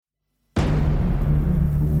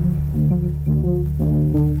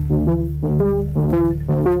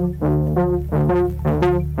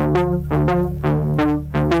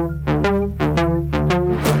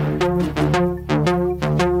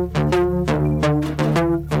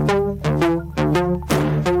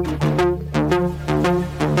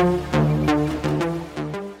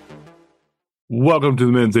Welcome to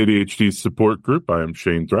the Men's ADHD Support Group. I am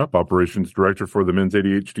Shane Thrupp, Operations Director for the Men's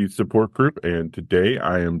ADHD Support Group, and today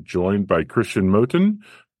I am joined by Christian Moten,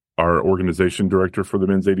 our Organization Director for the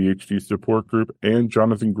Men's ADHD Support Group, and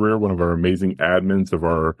Jonathan Greer, one of our amazing admins of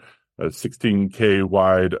our 16K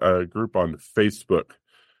wide group on Facebook.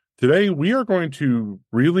 Today we are going to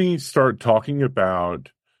really start talking about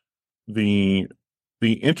the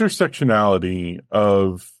intersectionality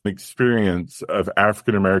of experience of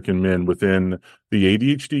African-American men within the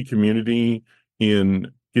ADHD community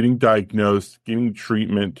in getting diagnosed, getting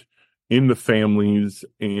treatment in the families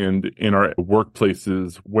and in our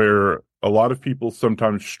workplaces, where a lot of people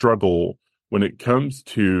sometimes struggle when it comes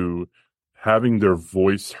to having their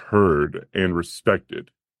voice heard and respected.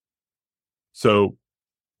 So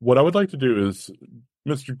what I would like to do is,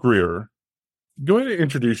 Mr. Greer, go ahead and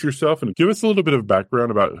introduce yourself and give us a little bit of background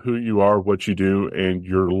about who you are, what you do, and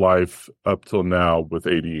your life up till now with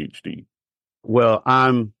ADHD. Well,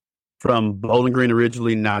 I'm from Bowling Green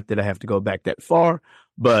originally, not that I have to go back that far,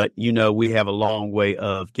 but, we have a long way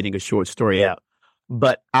of getting a short story out.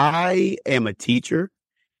 But I am a teacher,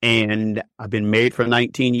 and I've been married for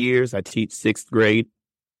 19 years. I teach sixth grade.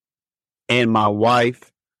 And my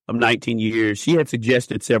wife of 19 years, she had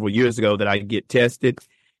suggested several years ago that I get tested.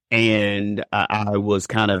 And I was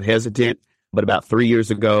kind of hesitant, but about 3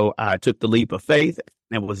 years ago, I took the leap of faith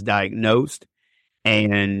and was diagnosed.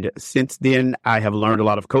 And since then, I have learned a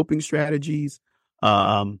lot of coping strategies,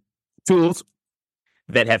 tools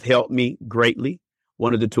that have helped me greatly.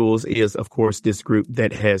 One of the tools is, of course, this group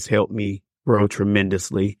that has helped me grow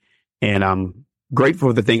tremendously. And I'm grateful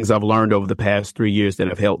for the things I've learned over the past 3 years that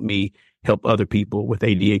have helped me help other people with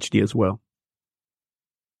ADHD as well.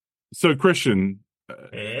 So, Christian,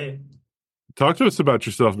 talk to us about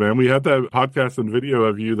yourself, man. We had that podcast and video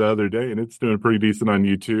of you the other day, and it's doing pretty decent on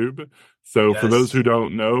YouTube. So For those who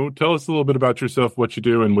don't know, tell us a little bit about yourself, what you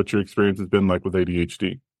do, and what your experience has been like with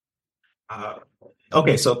ADHD.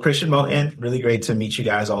 Okay, so Christian Moten, really great to meet you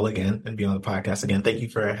guys all again and be on the podcast again. Thank you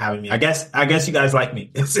for having me. I guess you guys like me.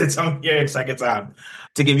 It's I'm here. It's second time.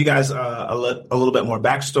 To give you guys a little bit more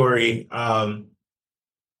backstory.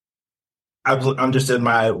 I'm just in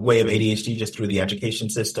my way of ADHD just through the education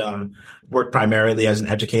system. Worked primarily as an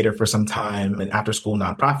educator for some time, an after-school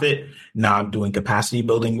nonprofit. Now I'm doing capacity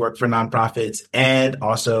building work for nonprofits and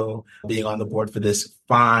also being on the board for this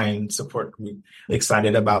fine support group.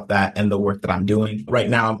 Excited about that and the work that I'm doing. Right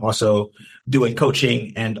now, I'm also doing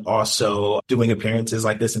coaching and also doing appearances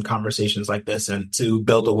like this and conversations like this and to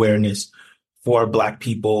build awareness for Black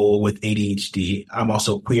people with ADHD. I'm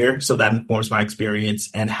also queer, so that informs my experience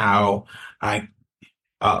and how I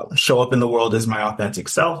show up in the world as my authentic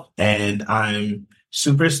self. And I'm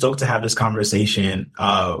super stoked to have this conversation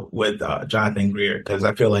with Jonathan Greer, because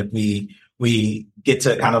I feel like we get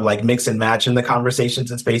to kind of like mix and match in the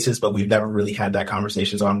conversations and spaces, but we've never really had that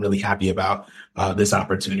conversation. So I'm really happy about this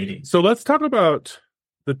opportunity. So let's talk about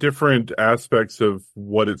the different aspects of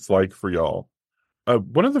what it's like for y'all.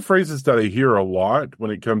 One of the phrases that I hear a lot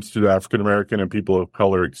when it comes to the African-American and people of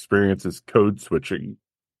color experience is code switching.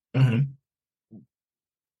 Mm-hmm.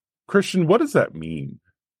 Christian, what does that mean?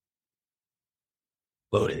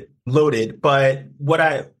 Loaded. But what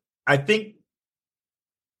I think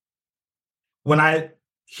when I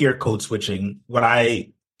hear code switching, what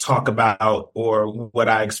I talk about or what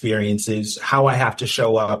I experience is how I have to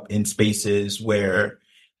show up in spaces where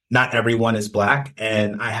not everyone is Black,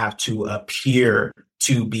 and I have to appear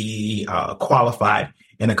to be qualified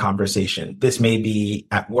in a conversation. This may be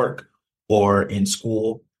at work or in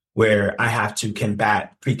school, where I have to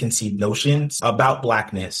combat preconceived notions about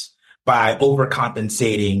Blackness by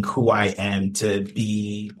overcompensating who I am to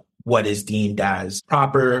be what is deemed as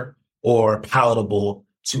proper or palatable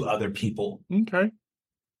to other people. Okay.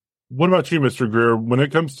 What about you, Mr. Greer? When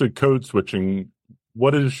it comes to code switching,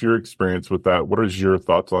 what is your experience with that? What is your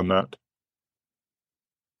thoughts on that?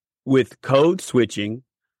 With code switching,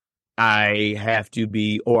 I have to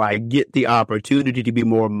be, or I get the opportunity to be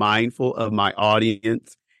more mindful of my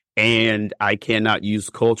audience, and I cannot use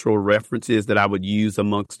cultural references that I would use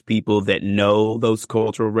amongst people that know those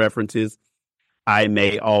cultural references. I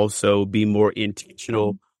may also be more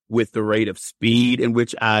intentional with the rate of speed in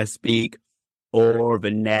which I speak or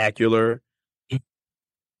vernacular.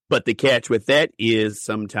 But the catch with that is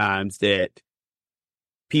sometimes that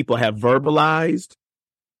people have verbalized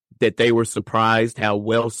that they were surprised how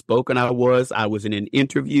well spoken I was. I was in an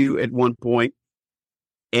interview at one point,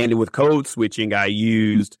 and with code switching, I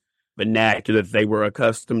used vernacular that they were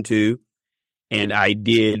accustomed to, and I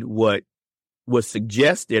did what was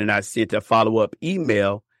suggested, and I sent a follow-up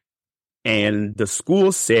email, and the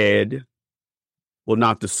school said well,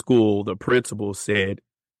 not the school, the principal said,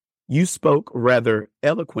 you spoke rather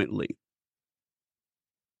eloquently.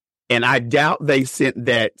 And I doubt they sent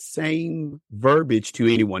that same verbiage to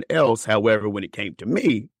anyone else. However, when it came to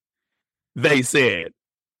me, they said,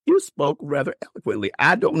 you spoke rather eloquently.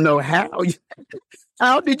 I don't know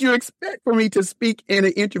how did you expect for me to speak in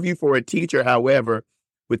an interview for a teacher? However,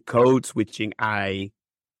 with code switching, I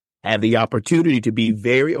have the opportunity to be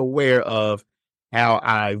very aware of how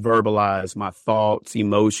I verbalize my thoughts,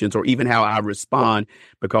 emotions, or even how I respond,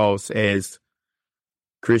 because as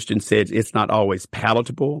Christian said, it's not always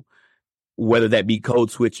palatable, whether that be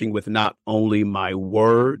code switching with not only my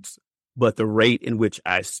words, but the rate in which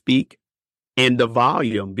I speak and the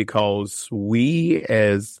volume, because we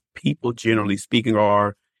as people, generally speaking,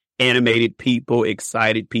 are animated people,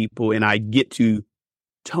 excited people, and I get to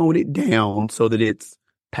tone it down so that it's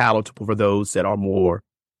palatable for those that are more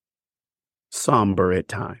somber at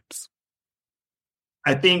times.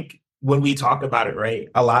 I think when we talk about it, right,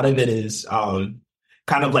 a lot of it is kind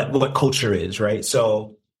of like what culture is, right?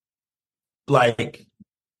 So like,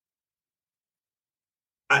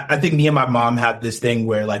 I think me and my mom have this thing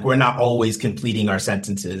where like we're not always completing our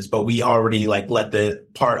sentences, but we already like let the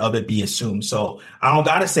part of it be assumed. So I don't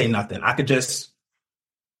gotta say nothing. I could just,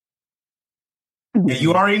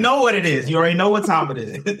 you already know what it is. You already know what time it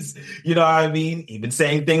is. You know what I mean? Even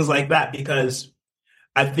saying things like that, because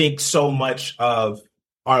I think so much of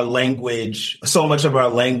our language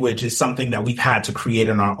is something that we've had to create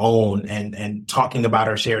on our own, and talking about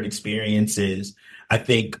our shared experiences. I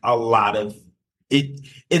think a lot of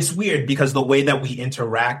it's weird because the way that we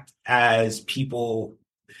interact as people,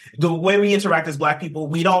 the way we interact as Black people,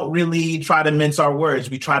 we don't really try to mince our words.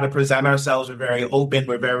 We try to present ourselves. We're very open.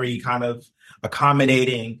 We're very kind of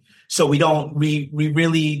accommodating. So we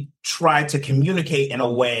really try to communicate in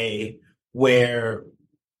a way where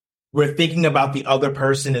we're thinking about the other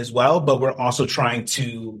person as well, but we're also trying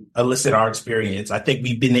to elicit our experience. I think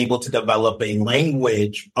we've been able to develop a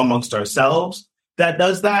language amongst ourselves that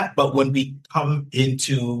does that. But when we come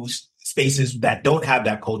into spaces that don't have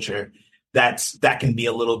that culture, that can be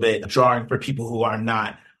a little bit jarring for people who are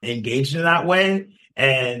not engaged in that way.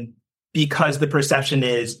 And because the perception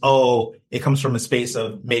is, oh, it comes from a space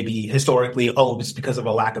of maybe historically, oh, it's because of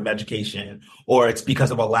a lack of education, or it's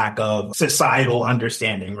because of a lack of societal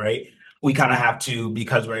understanding, right? We kind of have to,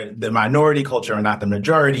 because we're the minority culture and not the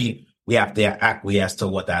majority, we have to acquiesce to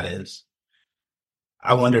what that is.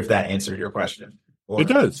 I wonder if that answered your question. It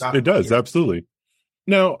does. It does. Yeah. Absolutely.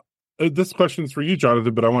 Now, this question is for you,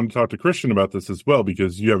 Jonathan, but I want to talk to Christian about this as well,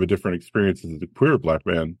 because you have a different experience as a queer Black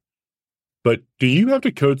man. But do you have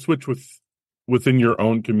to code switch within your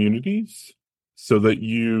own communities so that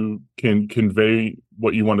you can convey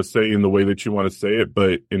what you want to say in the way that you want to say it,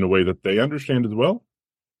 but in a way that they understand as well?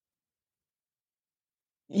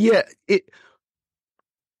 Yeah,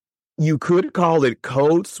 you could call it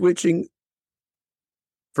code switching.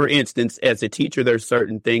 For instance, as a teacher, there's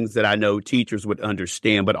certain things that I know teachers would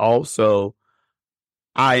understand, but also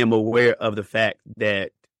I am aware of the fact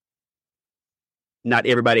that not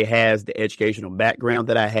everybody has the educational background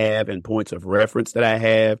that I have and points of reference that I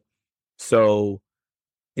have. So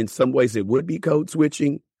in some ways it would be code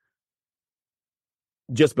switching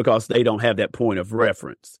just because they don't have that point of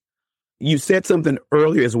reference. You said something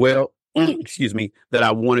earlier as well, excuse me, that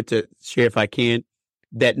I wanted to share if I can,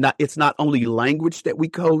 that it's not only language that we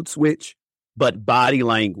code switch, but body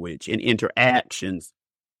language and interactions.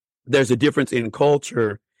 There's a difference in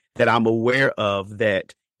culture that I'm aware of,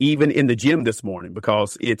 that even in the gym this morning,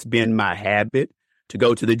 because it's been my habit to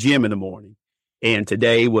go to the gym in the morning. And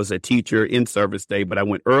today was a teacher in service day, but I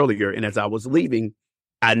went earlier. And as I was leaving,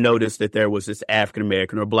 I noticed that there was this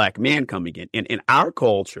African-American or Black man coming in. And in our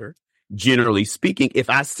culture, generally speaking, if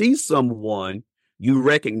I see someone, you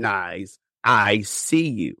recognize I see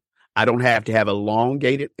you. I don't have to have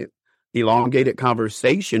elongated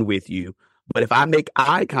conversation with you. But if I make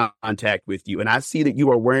eye contact with you and I see that you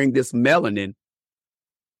are wearing this melanin,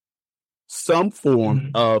 some form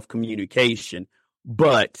of communication.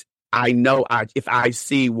 But I know if I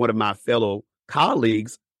see one of my fellow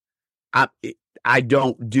colleagues, I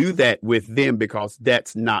don't do that with them because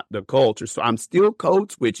that's not the culture. So I'm still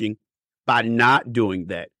code switching by not doing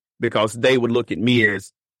that, because they would look at me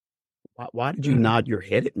as, why did you nod your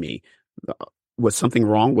head at me? Was something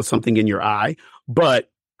wrong? Was something in your eye? But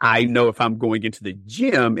I know if I'm going into the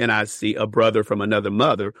gym and I see a brother from another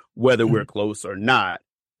mother, whether we're close or not,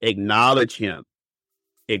 acknowledge him,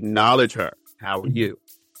 acknowledge her. How are you?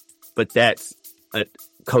 But that's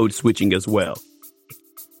code switching as well.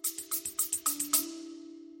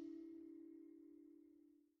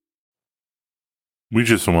 We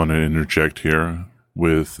just want to interject here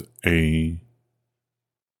with a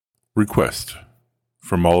request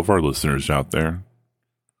from all of our listeners out there.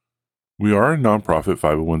 We are a nonprofit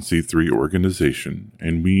 501c3 organization,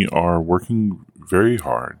 and we are working very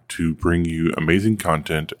hard to bring you amazing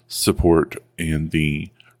content, support, and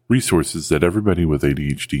the resources that everybody with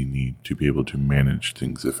ADHD need to be able to manage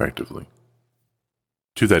things effectively.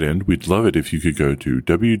 To that end, we'd love it if you could go to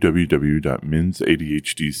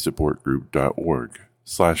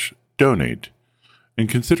www.mensadhdsupportgroup.org/donate and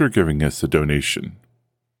consider giving us a donation.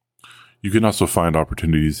 You can also find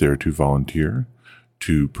opportunities there to volunteer,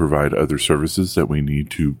 to provide other services that we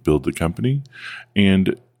need to build the company.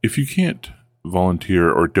 And if you can't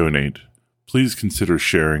volunteer or donate, please consider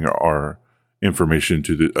sharing our information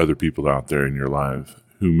to the other people out there in your life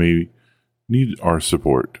who may need our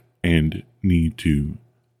support and need to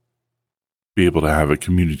be able to have a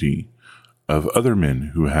community of other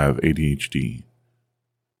men who have ADHD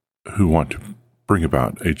who want to bring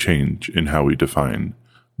about a change in how we define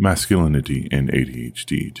masculinity and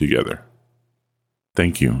ADHD together.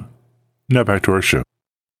 Thank you. Now back to our show.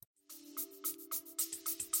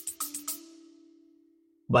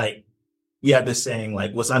 Like, we have this saying,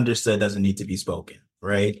 like, what's understood doesn't need to be spoken,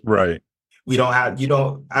 right? Right.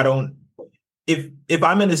 If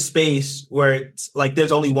I'm in a space where it's like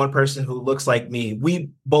there's only one person who looks like me, we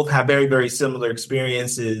both have very, very similar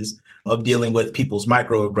experiences of dealing with people's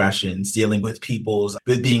microaggressions, dealing with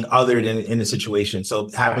with being othered in a situation. So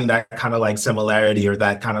having that kind of like similarity, or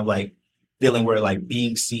that kind of like feeling where like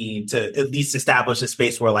being seen, to at least establish a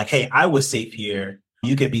space where like, hey, I was safe here,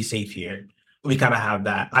 you can be safe here. We kind of have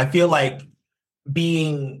that. I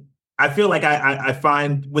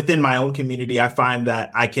find within my own community, I find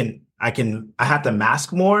that I have to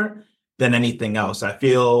mask more than anything else. I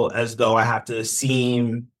feel as though I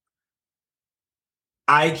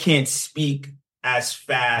can't speak as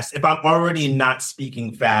fast if I'm already not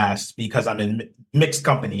speaking fast because I'm in mixed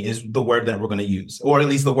company is the word that we're going to use, or at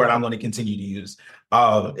least the word I'm going to continue to use.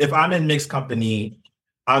 If I'm in mixed company,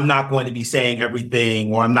 I'm not going to be saying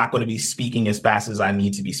everything, or I'm not going to be speaking as fast as I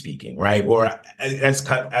need to be speaking, right? Or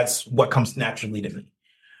as what comes naturally to me.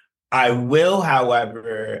 I will,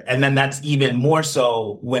 however, and then that's even more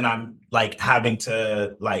so when I'm like having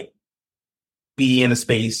to like be in a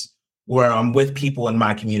space where I'm with people in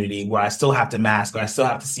my community where I still have to mask, or I still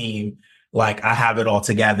have to seem like I have it all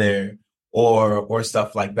together, or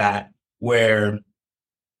stuff like that, where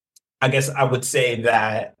I guess I would say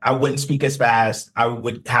that I wouldn't speak as fast. I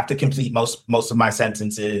would have to complete most of my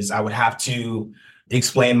sentences. I would have to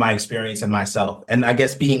explain my experience and myself. And I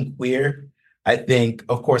guess being queer, I think,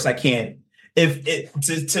 of course, I can't.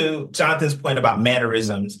 To Jonathan's point about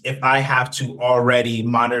mannerisms, if I have to already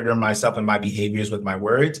monitor myself and my behaviors with my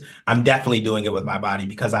words, I'm definitely doing it with my body,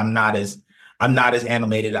 because I'm not as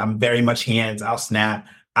animated. I'm very much hands. I'll snap.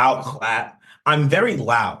 I'll clap. I'm very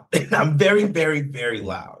loud. I'm very, very, very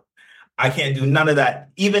loud. I can't do none of that.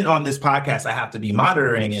 Even on this podcast, I have to be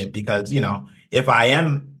monitoring it because, if I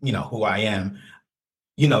am, who I am,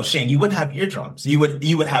 Shane, you wouldn't have eardrums. You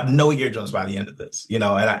would have no eardrums by the end of this, and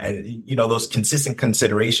those consistent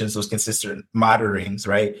considerations, those consistent monitorings,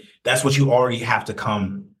 right? That's what you already have to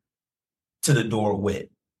come to the door with.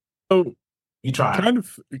 So you try. Kind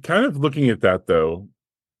of looking at that though,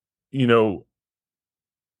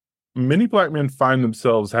 many Black men find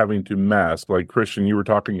themselves having to mask, like Christian, you were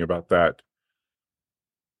talking about that.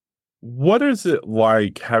 What is it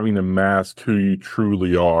like having to mask who you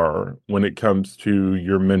truly are when it comes to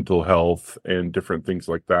your mental health and different things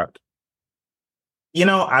like that?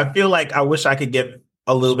 I feel like I wish I could give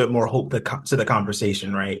a little bit more hope to the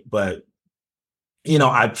conversation, right? But,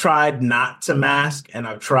 I've tried not to mask, and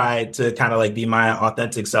I've tried to kind of like be my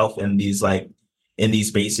authentic self in these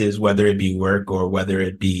spaces, whether it be work or whether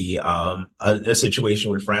it be a situation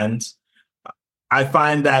with friends. I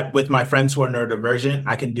find that with my friends who are neurodivergent,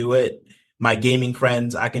 I can do it. My gaming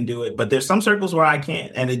friends, I can do it. But there's some circles where I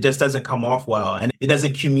can't, and it just doesn't come off well. And it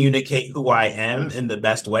doesn't communicate who I am in the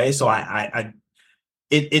best way. So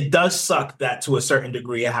it does suck that to a certain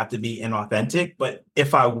degree I have to be inauthentic. But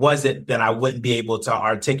if I wasn't, then I wouldn't be able to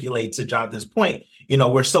articulate, to Jonathan's point.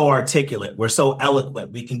 We're so articulate. We're so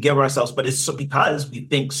eloquent. We can give ourselves, but it's so because we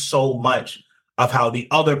think so much of how the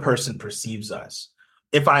other person perceives us.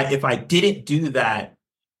 If I didn't do that,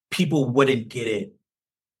 people wouldn't get it.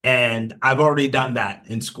 And I've already done that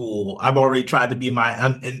in school. I've already tried to be my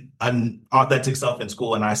authentic self in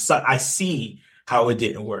school, and I see how it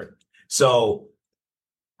didn't work. So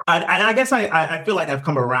I guess I feel like I've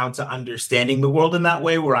come around to understanding the world in that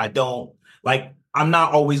way, where I'm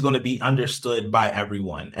not always going to be understood by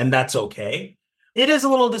everyone, and that's okay. It is a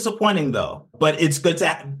little disappointing though, but it's good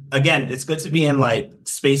to, again, it's good to be in like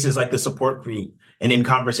spaces like the support group and in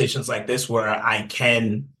conversations like this where I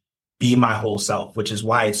can be my whole self, which is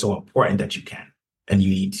why it's so important that you can and you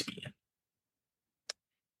need to be in.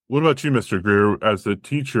 What about you, Mr. Greer? As a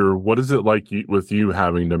teacher, what is it like with you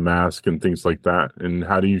having to mask and things like that? And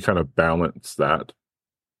how do you kind of balance that?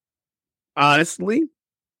 Honestly,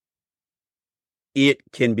 it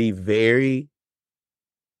can be very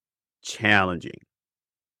challenging.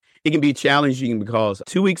 It can be challenging because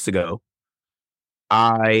 2 weeks ago,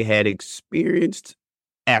 I had experienced,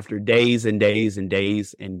 after days and days and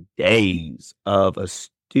days and days of a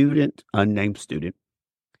student, unnamed student,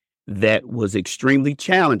 that was extremely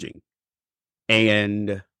challenging.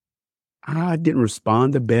 And I didn't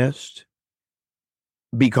respond the best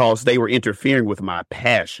because they were interfering with my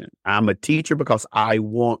passion. I'm a teacher because I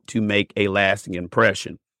want to make a lasting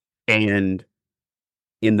impression. And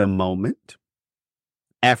in the moment,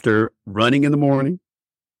 after running in the morning,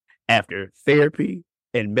 after therapy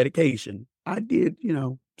and medication, I did,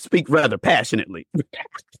 speak rather passionately,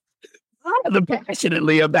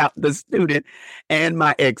 about the student and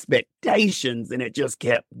my expectations. And it just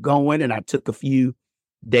kept going. And I took a few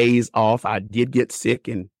days off. I did get sick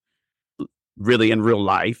and really in real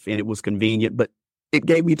life, and it was convenient, but it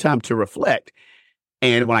gave me time to reflect.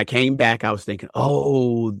 And when I came back, I was thinking,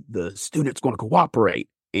 oh, the student's going to cooperate.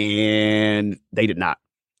 And they did not.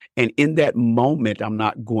 And in that moment, I'm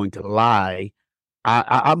not going to lie,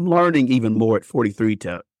 I'm learning even more at 43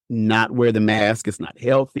 to not wear the mask. It's not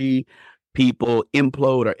healthy. People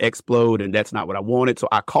implode or explode, and that's not what I wanted. So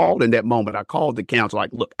I called in that moment. I called the council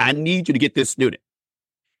like, look, I need you to get this student.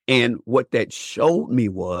 And what that showed me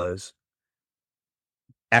was,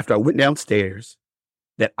 after I went downstairs,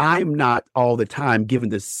 that I'm not all the time given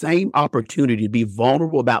the same opportunity to be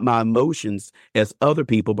vulnerable about my emotions as other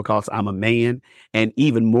people because I'm a man, and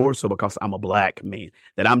even more so because I'm a Black man,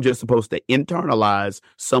 that I'm just supposed to internalize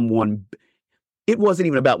someone. It wasn't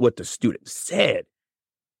even about what the student said.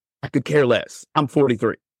 I could care less. I'm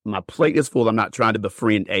 43. My plate is full. I'm not trying to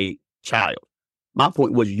befriend a child. My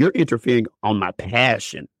point was, you're interfering on my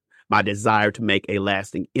passion, my desire to make a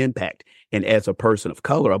lasting impact. And as a person of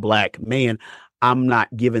color, a Black man, I'm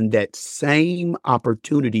not given that same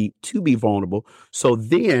opportunity to be vulnerable. So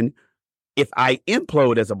then if I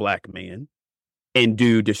implode as a Black man and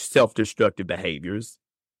do the self-destructive behaviors,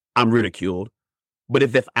 I'm ridiculed. But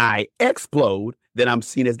if I explode, then I'm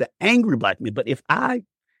seen as the angry Black man. But if I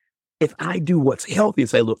do what's healthy and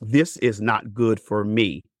say, look, this is not good for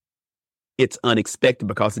me, it's unexpected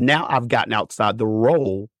because now I've gotten outside the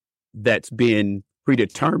role that's been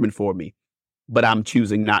predetermined for me. But I'm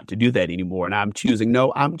choosing not to do that anymore. And I'm choosing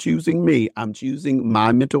me. I'm choosing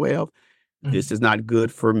my mental health. This is not good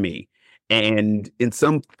for me. And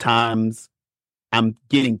sometimes I'm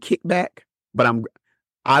getting kickback, but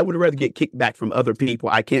I would rather get kickback from other people.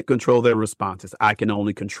 I can't control their responses. I can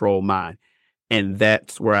only control mine. And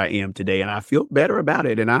that's where I am today. And I feel better about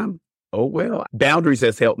it. And Boundaries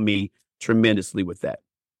has helped me tremendously with that.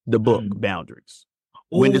 The book, Boundaries.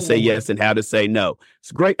 When to say yes and how to say no.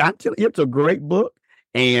 It's great. I'm telling you, it's a great book.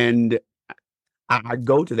 And I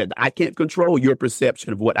go to that. I can't control your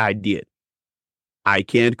perception of what I did. I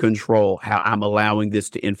can't control how I'm allowing this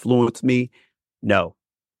to influence me. No.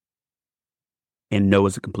 And no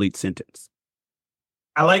is a complete sentence.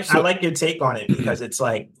 I like your take on it because it's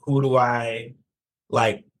like, who do I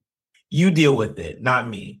like? You deal with it, not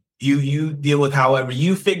me. You deal with however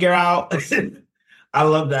you figure out. I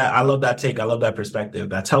love that. I love that take. I love that perspective.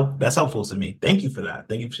 That's helpful to me. Thank you for that.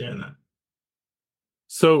 Thank you for sharing that.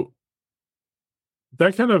 So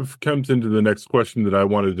that kind of comes into the next question that I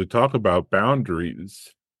wanted to talk about,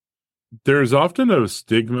 boundaries. There's often a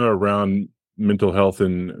stigma around mental health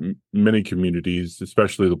in many communities,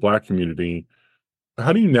 especially the Black community.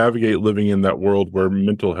 How do you navigate living in that world where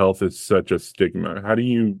mental health is such a stigma? How do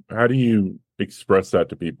you express that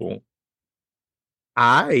to people?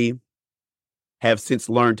 I have since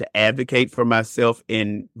learned to advocate for myself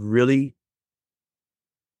and really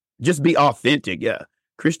just be authentic. Yeah.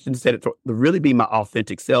 Christian said it, to really be my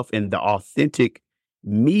authentic self. And the authentic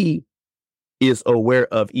me is aware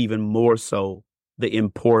of even more so the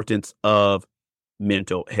importance of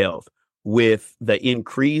mental health. With the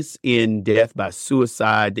increase in death by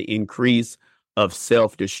suicide, the increase of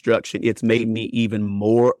self-destruction, it's made me even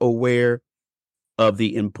more aware of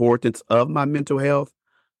the importance of my mental health.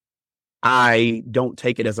 I don't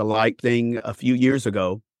take it as a light thing. A few years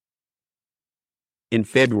ago in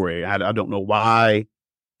February, I don't know why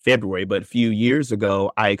February, but a few years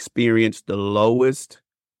ago, I experienced the lowest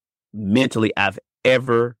mentally I've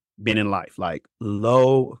ever been in life, like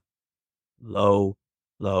low, low,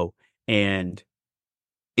 low. And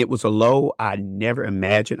it was a low I never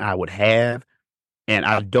imagined I would have. And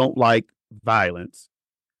I don't like violence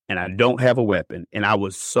and I don't have a weapon. And I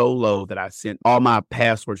was so low that I sent all my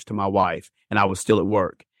passwords to my wife and I was still at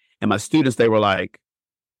work. And my students, they were like,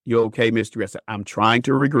 "You okay, Mr. I said, "I'm trying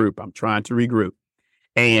to regroup. I'm trying to regroup."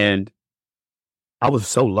 And I was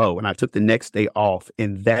so low and I took the next day off.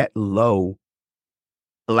 And that low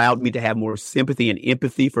allowed me to have more sympathy and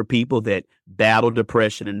empathy for people that battle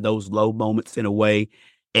depression in those low moments in a way.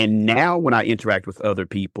 And now when I interact with other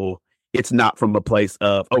people, it's not from a place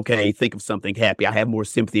of, okay, think of something happy. I have more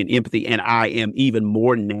sympathy and empathy. And I am even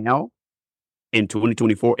more now in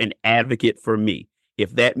 2024 an advocate for me.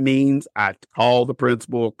 If that means I call the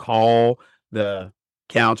principal, call the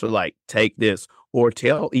counselor, like, take this, or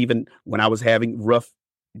tell, even when I was having rough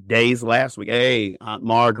days last week, "Hey, Aunt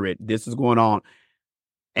Margaret, this is going on."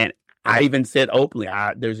 And I even said openly,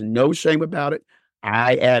 there's no shame about it.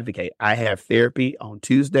 I advocate. I have therapy on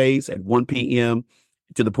Tuesdays at 1 p.m.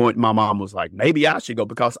 to the point my mom was like, maybe I should go,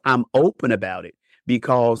 because I'm open about it,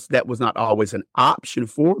 because that was not always an option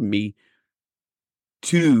for me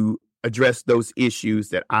to address those issues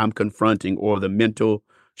that I'm confronting or the mental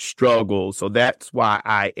struggle. So that's why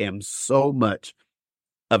I am so much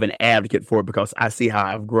of an advocate for it, because I see how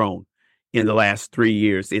I've grown in the last 3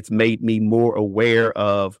 years. It's made me more aware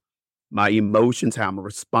of my emotions, how I'm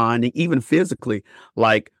responding, even physically,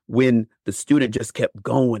 like when the student just kept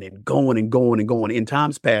going and going and going and going. In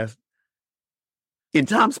times past,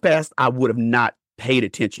 I would have not paid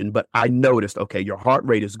attention, but I noticed, okay, your heart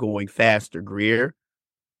rate is going faster, Greer.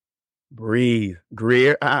 Breathe.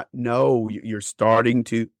 Greer, no, you're starting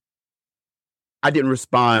to. I didn't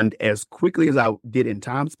respond as quickly as I did in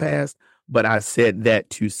times past, but I said that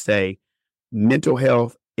to say mental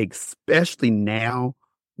health, especially now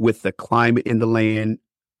with the climate in the land,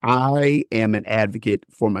 I am an advocate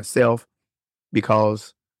for myself,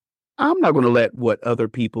 because I'm not going to let what other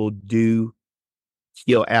people do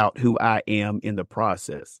kill out who I am in the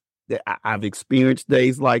process. I've experienced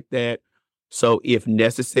days like that. So if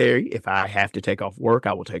necessary, if I have to take off work,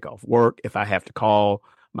 I will take off work. If I have to call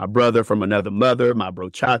my brother from another mother, my bro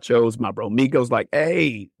chachos, my bro migos, like,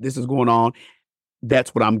 "Hey, this is going on,"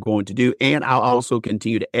 that's what I'm going to do. And I'll also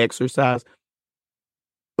continue to exercise.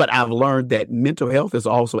 But I've learned that mental health is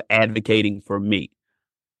also advocating for me.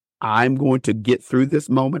 I'm going to get through this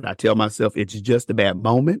moment. I tell myself it's just a bad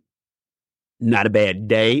moment, not a bad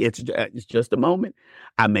day. It's just a moment.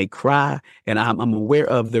 I may cry, and I'm aware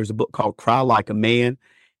of, there's a book called Cry Like a Man,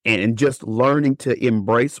 and just learning to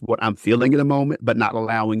embrace what I'm feeling in a moment, but not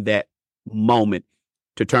allowing that moment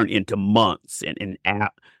to turn into months and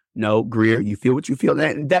out. No, Greer, you feel what you feel.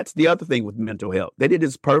 And that's the other thing with mental health, that it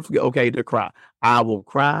is perfectly okay to cry. I will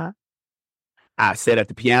cry. I sat at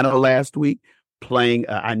the piano last week playing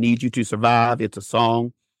I Need You to Survive. It's a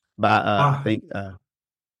song by, I think,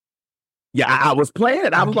 yeah, I was playing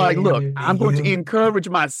it. I was like, look, I'm going to encourage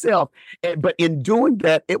myself. But in doing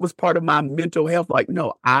that, it was part of my mental health. Like,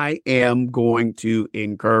 no, I am going to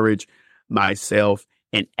encourage myself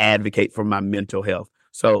and advocate for my mental health.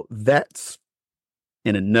 So that's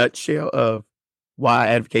in a nutshell of why I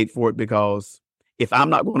advocate for it, because if I'm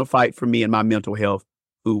not going to fight for me and my mental health,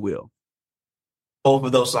 who will? Both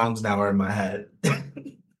of those songs now are in my head.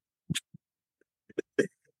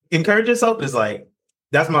 Encourage yourself is like,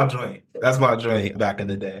 that's my joint. That's my joint back in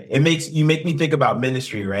the day. You make me think about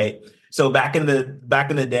ministry, right? So back in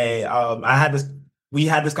the day, we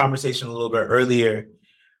had this conversation a little bit earlier,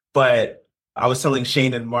 but I was telling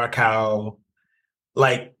Shane and Mark how,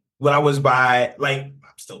 like, when I was I'm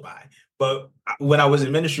still bi, but when I was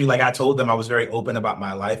in ministry, like, I told them I was very open about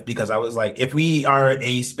my life, because I was like, if we are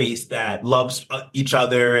a space that loves each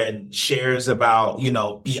other and shares about,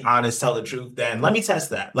 be honest, tell the truth, then let me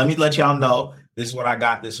test that. Let me let y'all know this is what I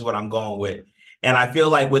got. This is what I'm going with. And I feel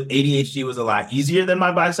like with ADHD it was a lot easier than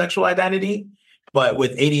my bisexual identity. But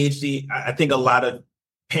with ADHD, I think a lot of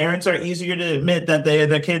parents are easier to admit that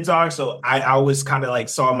their kids are. So I always kind of like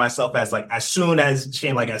saw myself as like, as soon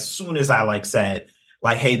as I like said,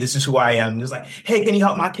 like, "Hey, this is who I am." It's like, "Hey, can you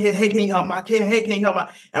help my kid? Hey, can you help my kid? Hey, can you help my?"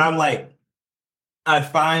 And I'm like, I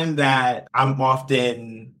find that I'm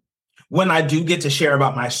often, when I do get to share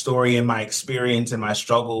about my story and my experience and my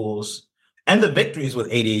struggles and the victories with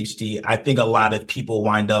ADHD, I think a lot of people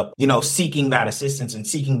wind up, seeking that assistance and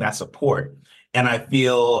seeking that support. And I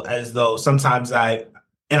feel as though sometimes I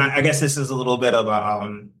guess this is a little bit of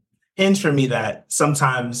a hinge for me, that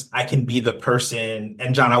sometimes I can be the person.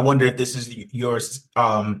 And John, I wonder if this is your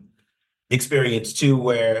experience too,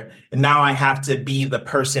 where now I have to be the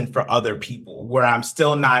person for other people, where I'm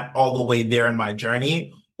still not all the way there in my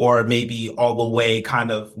journey, or maybe all the way kind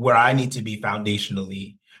of where I need to be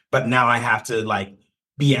foundationally, but now I have to like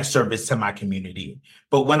be at service to my community.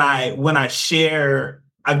 But when I share,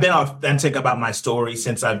 I've been authentic about my story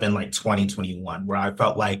since I've been like 2021, where I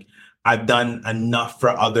felt like I've done enough for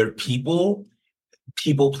other people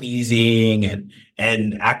pleasing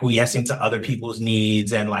and acquiescing to other people's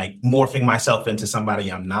needs and like morphing myself into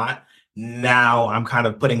somebody I'm not. Now I'm kind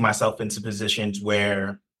of putting myself into positions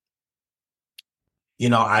where, you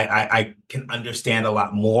know, I can understand a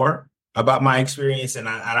lot more about my experience, and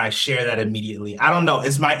I share that immediately. I don't know.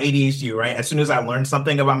 It's my ADHD, right? As soon as I learn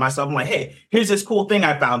something about myself, I'm like, hey, here's this cool thing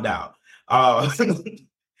I found out. And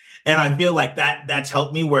I feel like that's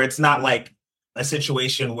helped me, where it's not like a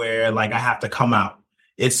situation where like I have to come out.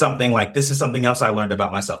 It's something like, this is something else I learned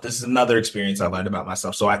about myself. This is another experience I learned about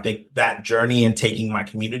myself. So I think that journey and taking my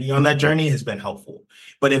community on that journey has been helpful.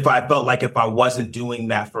 But if I felt like if I wasn't doing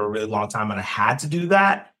that for a really long time and I had to do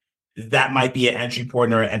that, that might be an entry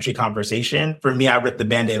point or an entry conversation. For me, I ripped the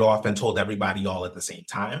Band-Aid off and told everybody all at the same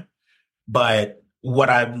time. But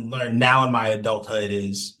what I've learned now in my adulthood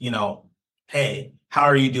is, you know, hey, how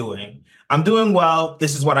are you doing? I'm doing well.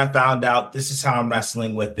 This is what I found out. This is how I'm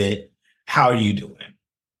wrestling with it. How are you doing?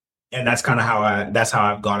 And that's kind of that's how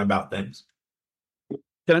I've gone about things.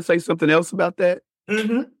 Can I say something else about that?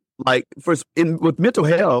 Mm-hmm. Like with mental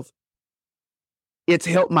health, it's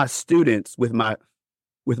helped my students with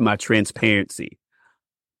my transparency.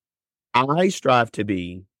 I strive to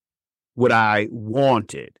be what I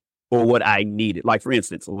wanted or what I needed. Like, for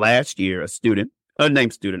instance, last year, a student,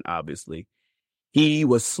 unnamed student, obviously, he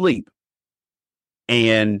was asleep.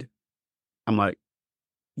 And I'm like,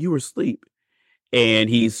 you were asleep. And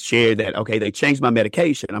he's shared that, okay, they changed my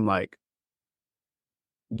medication. I'm like,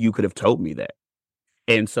 you could have told me that.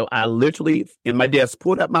 And so I literally, in my desk,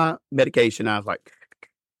 pulled up my medication. I was like,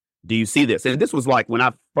 do you see this? And this was like when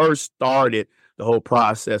I first started the whole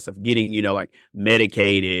process of getting, you know, like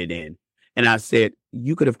medicated. And I said,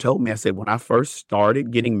 you could have told me. I said, when I first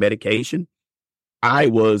started getting medication, I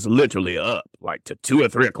was literally up like to 2 or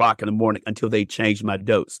 3 o'clock in the morning until they changed my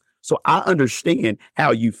dose. So I understand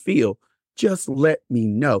how you feel. Just let me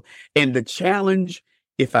know. And the challenge,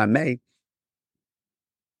 if I may,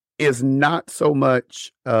 is not so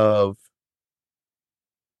much of,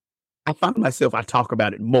 I find myself, I talk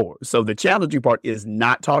about it more. So the challenging part is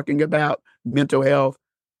not talking about mental health,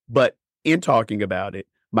 but in talking about it,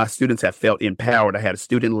 my students have felt empowered. I had a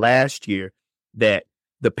student last year that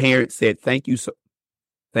the parent said, thank you so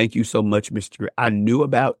much, Mr. Greer. I knew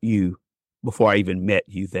about you before I even met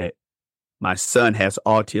you, that my son has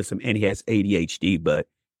autism and he has ADHD, but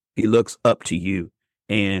he looks up to you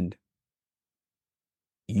and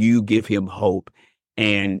you give him hope.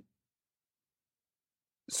 And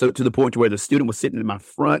so to the point where the student was sitting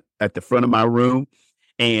at the front of my room,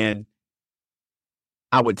 and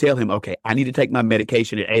I would tell him, okay, I need to take my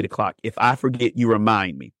medication at 8 o'clock. If I forget, you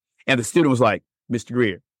remind me. And the student was like, Mr.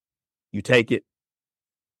 Greer, you take it.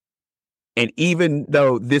 And even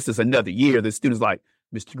though this is another year, the student's like,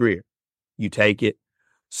 Mr. Greer, you take it.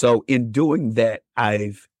 So in doing that,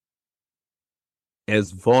 I've,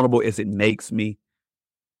 as vulnerable as it makes me,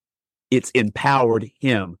 it's empowered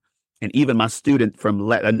him. And even my student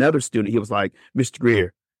from another student, he was like, Mr.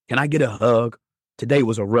 Greer, can I get a hug? Today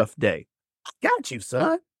was a rough day. I got you,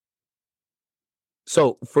 son.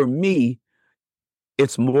 So for me,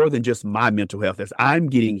 it's more than just my mental health. As I'm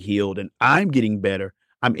getting healed and I'm getting better,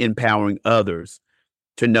 I'm empowering others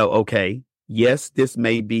to know, okay, yes, this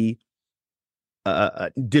may be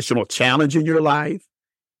an additional challenge in your life.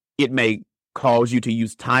 It may cause you to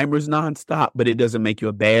use timers nonstop, but it doesn't make you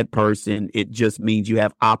a bad person. It just means you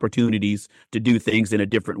have opportunities to do things in a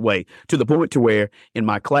different way, to the point to where in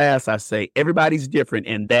my class, I say, everybody's different.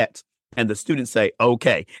 And the students say,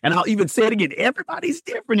 okay. And I'll even say it again, everybody's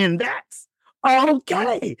different. And that's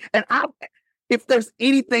okay. And if there's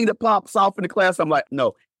anything that pops off in the class, I'm like,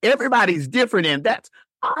 no, everybody's different. And that's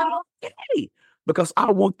okay. Because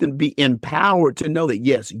I want them to be empowered to know that,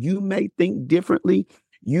 yes, you may think differently.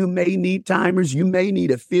 You may need timers. You may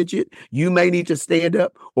need a fidget. You may need to stand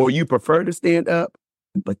up, or you prefer to stand up,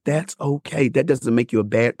 but that's okay. That doesn't make you a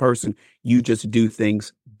bad person. You just do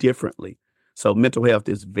things differently. So mental health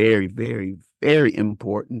is very, very, very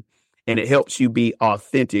important, and it helps you be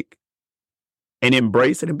authentic and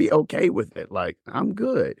embrace it and be okay with it. Like, I'm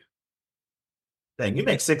good. Dang, you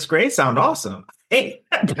make 6th grade sound awesome. Hey.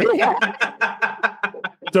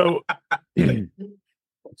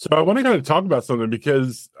 So I want to kind of talk about something,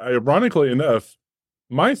 because ironically enough,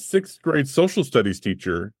 my 6th grade social studies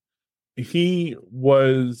teacher, he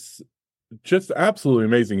was just absolutely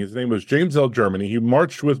amazing. His name was James L. Germany. He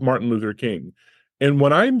marched with Martin Luther King. And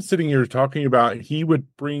when I'm sitting here talking about, he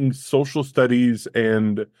would bring social studies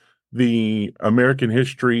and the American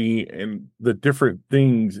history and the different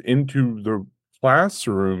things into the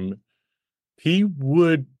classroom, he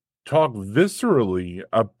would talk viscerally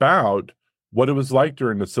about what it was like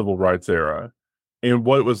during the civil rights era and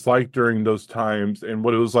what it was like during those times and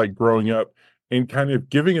what it was like growing up, and kind of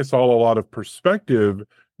giving us all a lot of perspective,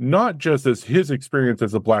 not just as his experience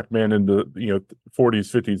as a Black man in the 40s,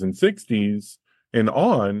 50s, and 60s and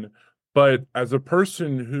on, but as a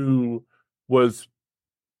person who was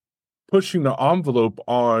pushing the envelope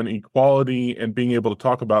on equality and being able to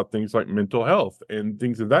talk about things like mental health and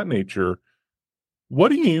things of that nature. What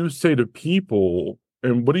do you say to people,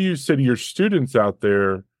 and what do you say to your students out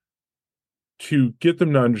there to get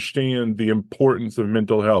them to understand the importance of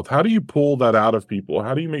mental health? How do you pull that out of people?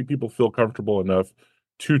 How do you make people feel comfortable enough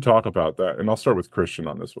to talk about that? And I'll start with Christian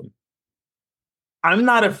on this one. I'm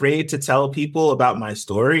not afraid to tell people about my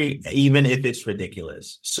story, even if it's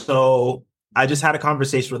ridiculous. So I just had a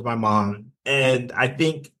conversation with my mom, and I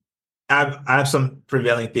think I have some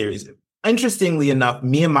prevailing theories. Interestingly enough,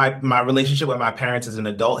 me and my relationship with my parents as an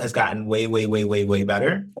adult has gotten way, way, way, way, way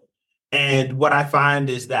better. And what I find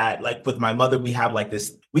is that, like with my mother, we have like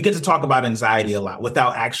this, we get to talk about anxiety a lot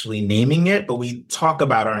without actually naming it, but we talk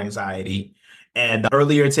about our anxiety. And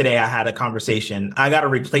earlier today, I had a conversation. I got a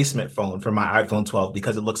replacement phone for my iPhone 12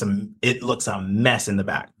 because it looks a mess in the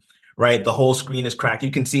back, right? The whole screen is cracked.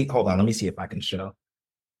 You can see, hold on, let me see if I can show.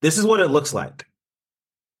 This is what it looks like.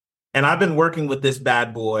 And I've been working with this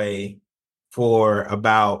bad boy for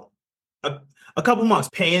about a couple months,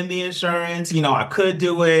 paying the insurance. I could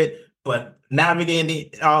do it, but navigating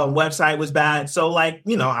the website was bad. So I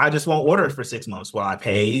just won't order it for 6 months. Will I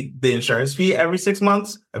pay the insurance fee every 6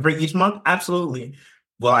 months, every each month? Absolutely.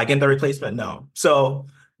 Will I get the replacement? No. So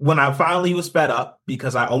when I finally was fed up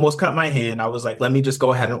because I almost cut my hand, I was like, let me just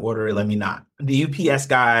go ahead and order it. Let me not. The UPS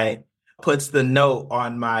guy puts the note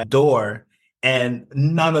on my door and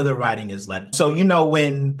none of the writing is legible. So,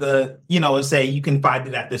 when say you can find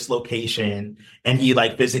it at this location and he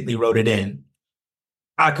physically wrote it in,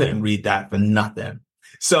 I couldn't read that for nothing.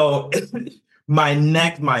 So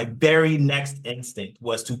my very next instinct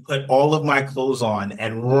was to put all of my clothes on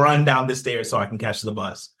and run down the stairs so I can catch the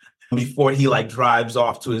bus before he drives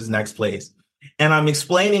off to his next place. And I'm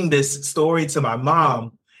explaining this story to my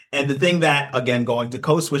mom. And the thing that, again, going to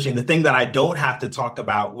code switching, the thing that I don't have to talk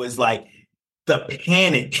about was the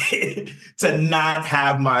panic to not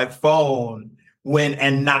have my phone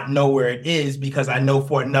and not know where it is, because I know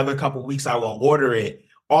for another couple of weeks I won't order it.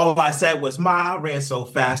 All I said was, Ma, I ran so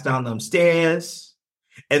fast down them stairs.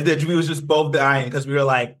 And then we was just both dying because we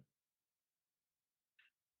were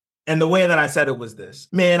and the way that I said it was this: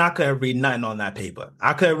 man, I couldn't read nothing on that paper.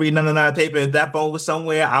 I couldn't read nothing on that paper. If that phone was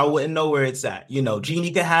somewhere, I wouldn't know where it's at.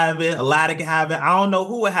 Jeannie could have it, Aladdin could have it. I don't know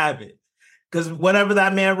who would have it. Because whatever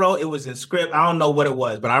that man wrote, it was in script. I don't know what it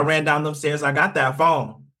was, but I ran down them stairs. I got that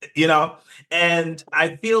phone, And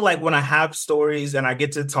I feel like when I have stories and I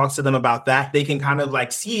get to talk to them about that, they can kind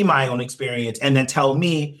of see my own experience and then tell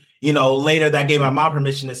me, later, that gave my mom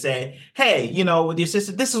permission to say, hey, with your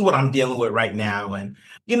sister, this is what I'm dealing with right now. And,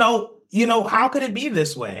 how could it be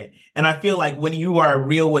this way? And I feel like when you are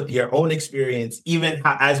real with your own experience, even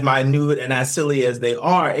as minute and as silly as they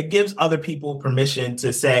are, it gives other people permission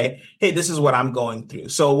to say, hey, this is what I'm going through.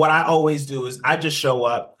 So what I always do is I just show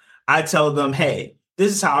up. I tell them, hey,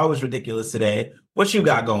 this is how I was ridiculous today. What you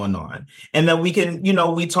got going on? And then we can,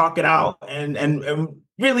 we talk it out. And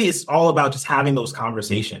really, it's all about just having those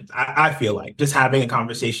conversations. I feel like just having a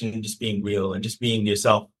conversation and just being real and just being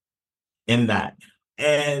yourself in that.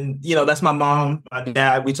 And, that's my mom, my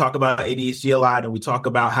dad. We talk about ADHD a lot, and we talk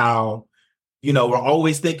about how, we're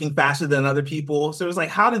always thinking faster than other people. So it's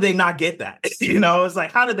how did they not get that?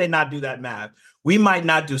 It's how did they not do that math? We might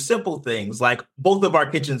not do simple things like both of our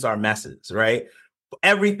kitchens are messes, right?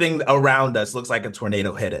 Everything around us looks like a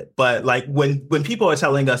tornado hit it. But when people are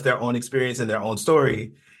telling us their own experience and their own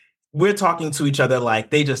story, we're talking to each other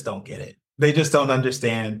they just don't get it. They just don't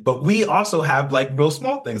understand. But we also have real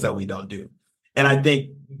small things that we don't do. And I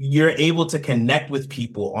think you're able to connect with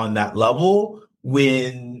people on that level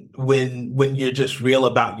when you're just real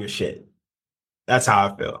about your shit. That's how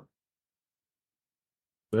I feel.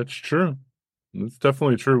 That's true. That's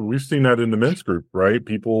definitely true. We've seen that in the men's group, right?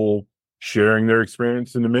 People sharing their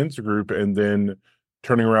experience in the men's group and then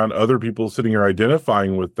turning around, other people sitting here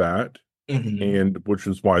identifying with that. Mm-hmm. And which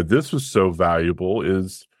is why this was so valuable,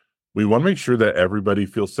 is we want to make sure that everybody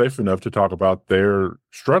feels safe enough to talk about their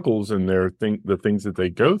struggles and the things that they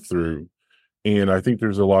go through. And I think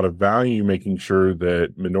there's a lot of value making sure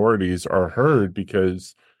that minorities are heard,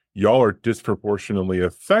 because y'all are disproportionately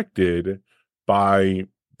affected by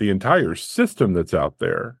the entire system that's out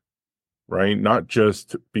there, right? Not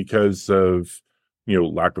just because of,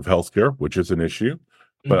 lack of healthcare, which is an issue,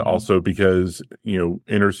 but also because,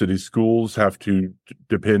 inner city schools have to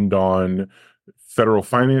depend on federal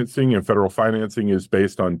financing, and federal financing is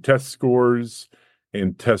based on test scores,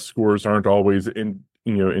 and test scores aren't always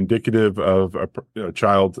indicative of a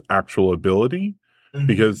child's actual ability,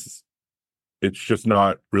 because it's just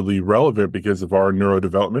not really relevant because of our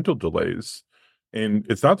neurodevelopmental delays. And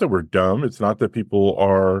it's not that we're dumb. It's not that people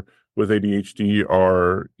with ADHD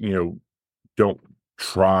don't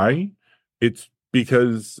try. It's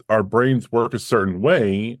because our brains work a certain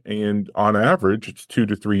way, and on average, it's 2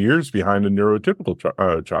 to 3 years behind a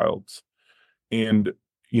neurotypical child's. And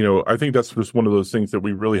I think that's just one of those things that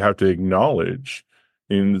we really have to acknowledge.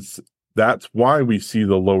 Is that's why we see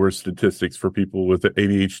the lower statistics for people with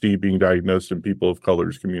ADHD being diagnosed in people of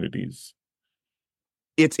color's communities.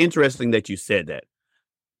 It's interesting that you said that.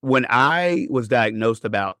 When I was diagnosed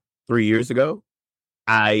about 3 years ago,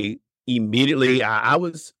 I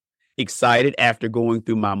was excited after going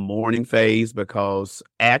through my mourning phase, because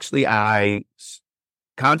actually I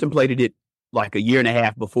contemplated it like a year and a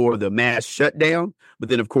half before the mass shutdown. But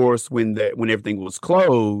then, of course, when everything was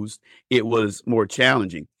closed, it was more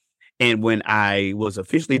challenging. And when I was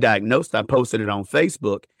officially diagnosed, I posted it on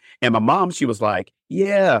Facebook. And my mom, she was like,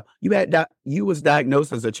 "Yeah, you was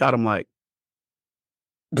diagnosed as a child." I'm like,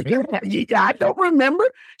 I don't remember.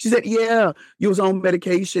 She said, "Yeah, you was on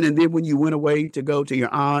medication. And then when you went away to go to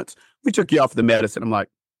your aunt's, we took you off the medicine." I'm like,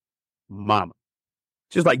 "Mama."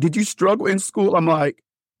 She's like, "Did you struggle in school?" I'm like,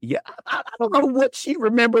 "Yeah." I don't know what she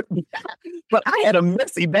remembered, but I had a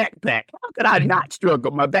messy backpack. How could I not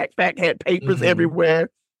struggle? My backpack had papers everywhere.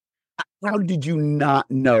 How did you not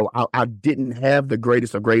know? I didn't have the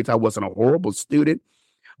greatest of grades. I wasn't a horrible student,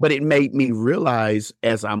 but it made me realize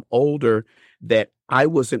as I'm older that I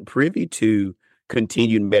wasn't privy to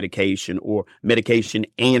continued medication, or medication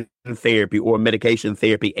and therapy, or medication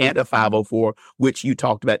therapy and a 504, which you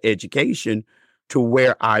talked about education, to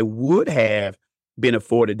where I would have been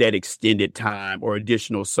afforded that extended time or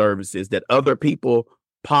additional services that other people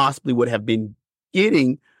possibly would have been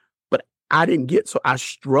getting, but I didn't get. So I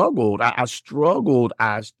struggled. I struggled.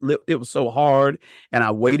 It was so hard, and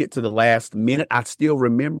I waited to the last minute. I still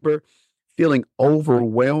remember feeling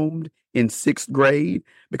overwhelmed in 6th grade,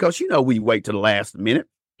 because we wait to the last minute.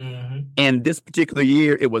 And this particular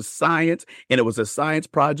year, it was science, and it was a science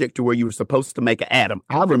project to where you were supposed to make an atom.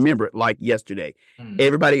 I remember it like yesterday.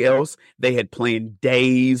 Everybody else, they had planned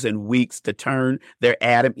days and weeks to turn their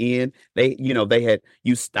atom in. They had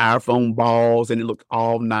used styrofoam balls, and it looked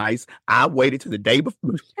all nice. I waited to the day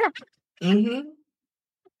before. I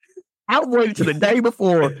waited to the day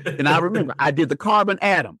before, and I remember I did the carbon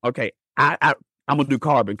atom. Okay, I'm gonna do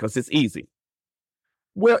carbon because it's easy.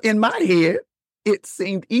 Well, in my head, it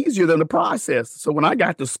seemed easier than the process. So when I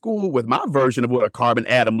got to school with my version of what a carbon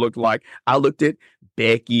atom looked like, I looked at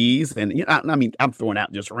Becky's, and I'm throwing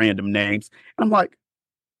out just random names. I'm like,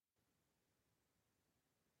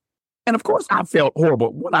 and of course I felt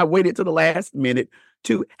horrible when I waited to the last minute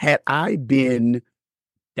had I been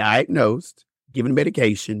diagnosed, given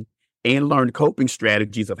medication, and learned coping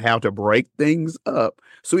strategies of how to break things up.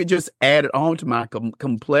 So it just added on to my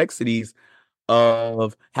complexities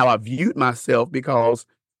of how I viewed myself, because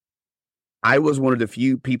I was one of the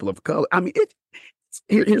few people of color. I mean,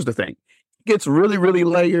 here's the thing. It gets really, really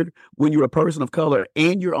layered when you're a person of color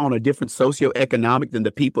and you're on a different socioeconomic than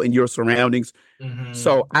the people in your surroundings.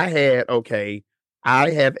 So I have ADHD,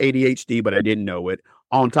 but I didn't know it.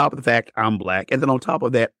 On top of the fact I'm Black. And then on top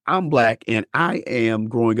of that, I'm Black, and I am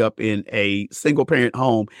growing up in a single parent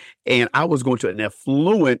home. And I was going to an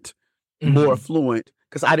more affluent,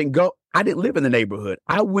 because I didn't live in the neighborhood.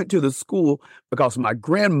 I went to the school because my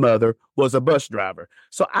grandmother was a bus driver.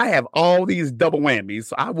 So I have all these double whammies.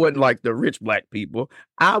 So I wasn't like the rich Black people.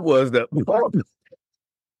 I was the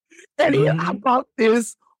and here I bought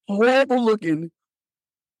this horrible looking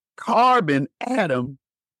carbon atom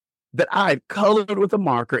that I had colored with a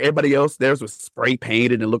marker. Everybody else, theirs was spray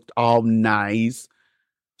painted and looked all nice.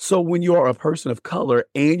 So when you're a person of color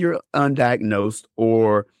and you're undiagnosed,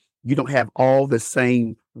 or you don't have all the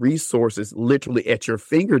same resources literally at your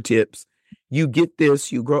fingertips, you get this,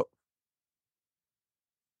 you grow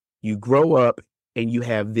up and you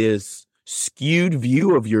have this skewed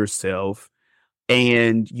view of yourself,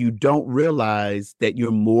 and you don't realize that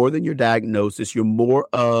you're more than your diagnosis. You're more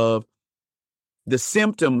of the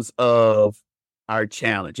symptoms of our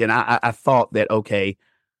challenge. And I thought that, okay,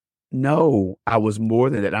 no, I was more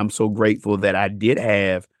than that. I'm so grateful that I did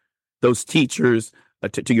have those teachers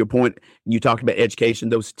to your point, you talked about education,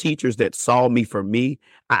 those teachers that saw me for me,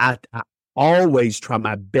 I always try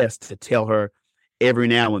my best to tell her every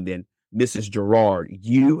now and then, Mrs. Gerard,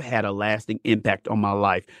 you had a lasting impact on my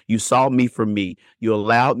life. You saw me for me. You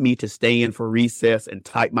allowed me to stay in for recess and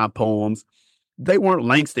type my poems. They weren't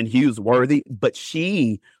Langston Hughes worthy, but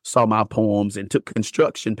she saw my poems and took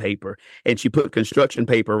construction paper and she put construction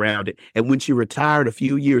paper around it. And when she retired a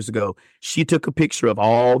few years ago, she took a picture of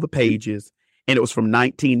all the pages and it was from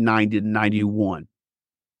 1990 to 91.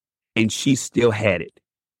 And she still had it.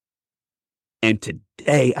 And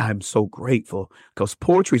today I'm so grateful because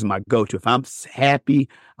poetry is my go-to. If I'm happy,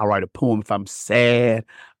 I write a poem. If I'm sad,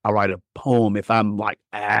 I write a poem. If I'm like,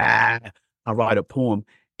 I write a poem.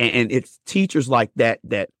 And it's teachers like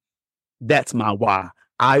that's my why.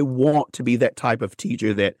 I want to be that type of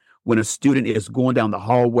teacher that when a student is going down the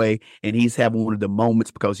hallway and he's having one of the moments,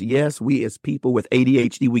 because yes, we as people with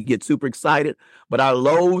ADHD, we get super excited, but our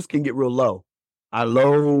lows can get real low. Our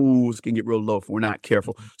lows can get real low if we're not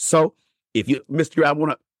careful. So if you, Mr. I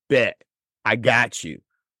want to bet I got you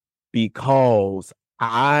because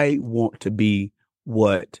I want to be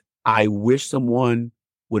what I wish someone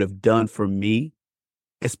would have done for me,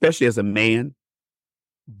 especially as a man,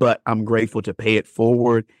 but I'm grateful to pay it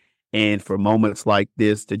forward and for moments like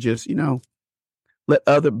this to just, let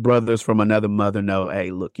other brothers from another mother know,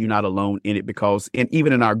 hey, look, you're not alone in it because, and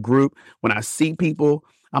even in our group, when I see people,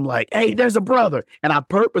 I'm like, hey, there's a brother. And I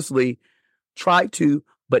purposely try to,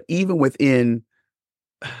 but even within,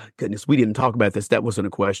 goodness, we didn't talk about this. That wasn't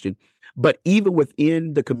a question. But even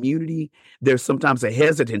within the community, there's sometimes a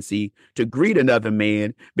hesitancy to greet another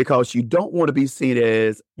man because you don't want to be seen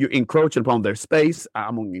as you're encroaching upon their space.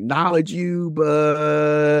 I'm going to acknowledge you,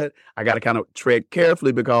 but I got to kind of tread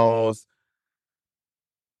carefully because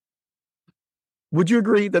would you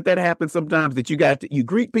agree that happens sometimes that you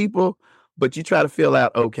greet people, but you try to fill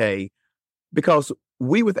out, okay, because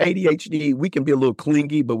we with ADHD, we can be a little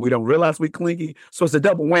clingy, but we don't realize we're clingy. So it's a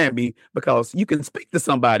double whammy because you can speak to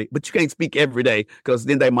somebody, but you can't speak every day because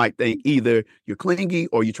then they might think either you're clingy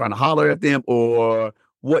or you're trying to holler at them or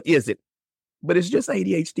what is it? But it's just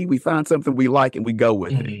ADHD. We find something we like and we go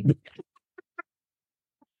with it.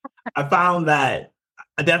 I found that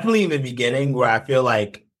definitely in the beginning where I feel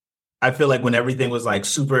like when everything was like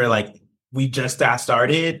super like we just got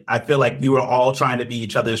started, I feel like we were all trying to be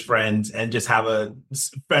each other's friends and just have a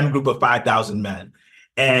friend group of 5,000 men.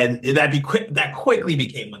 And that quickly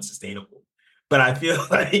became unsustainable. But I feel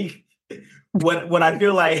like when I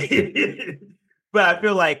feel like, but I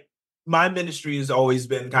feel like my ministry has always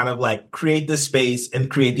been kind of like create the space and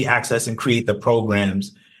create the access and create the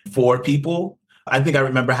programs for people. I think I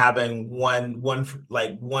remember having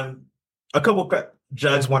a couple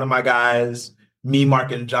Judd's one of my guys. Me,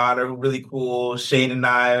 Mark, and John are really cool. Shane and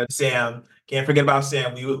I, Sam, can't forget about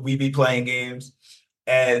Sam. We be playing games.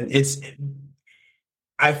 And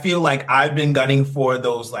I feel like I've been gunning for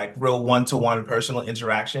those like real one-to-one personal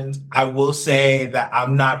interactions. I will say that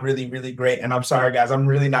I'm not really, really great. And I'm sorry, guys, I'm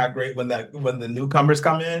really not great when the newcomers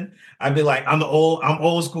come in. I'd be like, I'm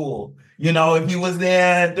old school. If you was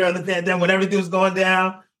there during the pandemic, when everything was going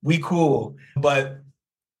down, we cool. But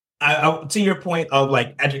I, to your point of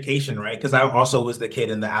like education, right? Because I also was the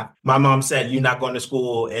kid in the app. My mom said, "You're not going to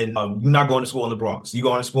school, and you're not going to school in the Bronx. You're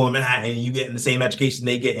going to school in Manhattan, and you getting the same education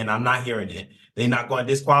they get." And I'm not hearing it. They're not going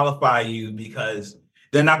to disqualify you because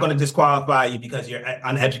you're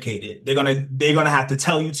uneducated. They're gonna have to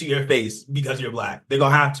tell you to your face because you're Black. They're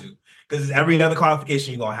gonna have to because every other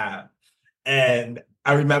qualification you're gonna have. And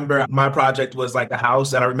I remember my project was like a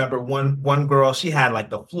house, and I remember one girl, she had like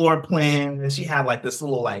the floor plan, and she had like this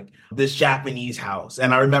little this Japanese house.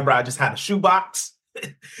 And I remember I just had a shoebox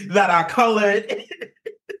that I colored.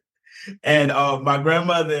 And my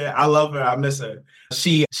grandmother, I love her, I miss her.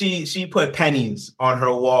 She put pennies on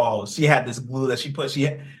her walls. She had this glue that she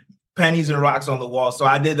had pennies and rocks on the wall. So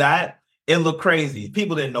I did that. It looked crazy.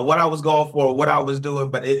 People didn't know what I was going for, what I was doing,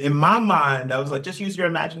 but in my mind, I was like, just use your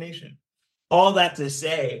imagination. All that to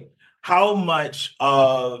say, how much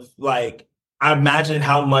of I imagine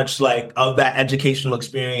how much of that educational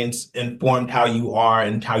experience informed how you are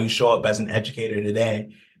and how you show up as an educator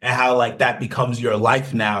today, and how that becomes your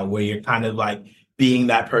life now, where you're kind of being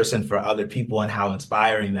that person for other people and how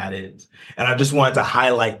inspiring that is. And I just wanted to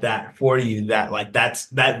highlight that for you,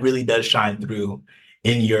 that really does shine through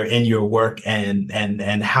in your work and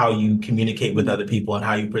how you communicate with other people and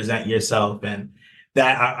how you present yourself. And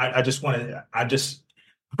that I just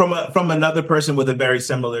from another person with a very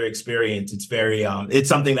similar experience, it's very it's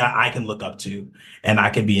something that I can look up to and I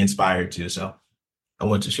can be inspired to. So I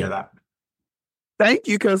want to share that. Thank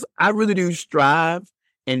you, because I really do strive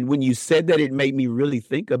And when you said that, it made me really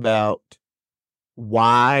think about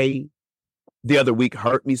why the other week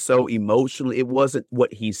hurt me so emotionally. It wasn't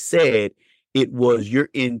what he said. It was you're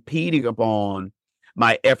impeding upon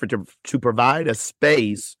my effort to provide a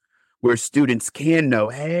space where students can know,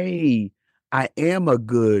 hey, I am a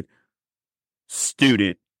good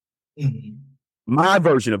student. Mm-hmm. My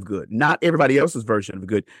version of good, not everybody else's version of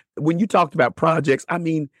good. When you talked about projects, I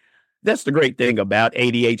mean, that's the great thing about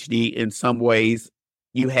ADHD. In some ways,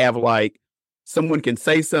 you have like someone can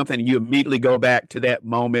say something and you immediately go back to that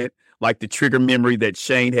moment, like the trigger memory that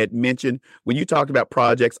Shane had mentioned. When you talked about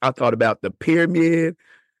projects, I thought about the pyramid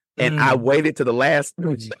and I waited to the last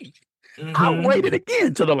I waited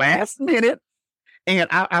again to the last minute. And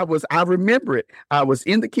I remember it. I was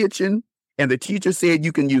in the kitchen and the teacher said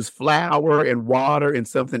you can use flour and water and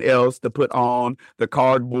something else to put on the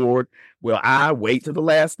cardboard. Well, I wait to the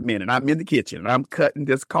last minute. I'm in the kitchen and I'm cutting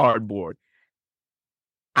this cardboard.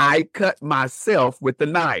 I cut myself with the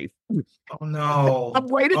knife. Oh no. I'm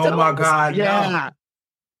waiting to Oh the my last. God. Yeah. No.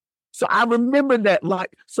 So I remember that,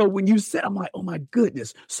 like, so when you said, I'm like, oh my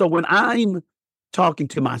goodness. So when I'm talking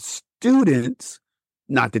to my students,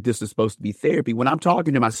 not that this is supposed to be therapy, when I'm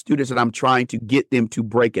talking to my students and I'm trying to get them to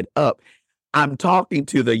break it up, I'm talking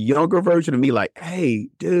to the younger version of me like, hey,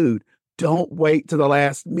 dude, don't wait to the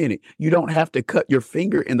last minute. You don't have to cut your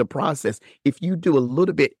finger in the process. If you do a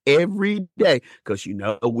little bit every day, because you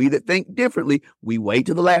know, we that think differently, we wait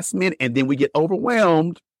to the last minute and then we get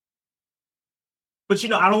overwhelmed. But,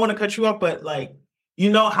 I don't want to cut you off, but like,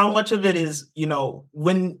 how much of it is,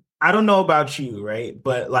 when I don't know about you, right?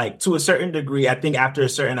 But like to a certain degree, I think after a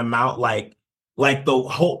certain amount, like the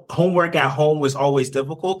whole homework at home was always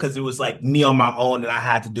difficult because it was like me on my own and I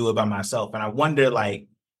had to do it by myself. And I wonder, like,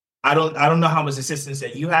 I don't know how much assistance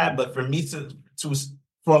that you had, but for me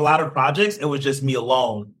for a lot of projects, it was just me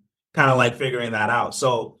alone, kind of like figuring that out.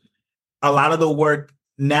 So a lot of the work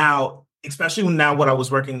now, especially now when I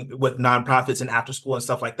was working with nonprofits and after school and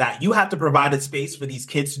stuff like that, you have to provide a space for these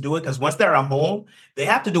kids to do it because once they're at home, they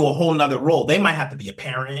have to do a whole nother role. They might have to be a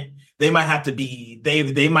parent. They might have to be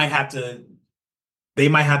they might have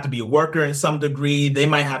to be a worker in some degree. They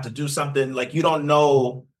might have to do something like you don't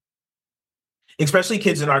know. Especially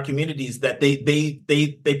kids in our communities that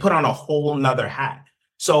they put on a whole nother hat.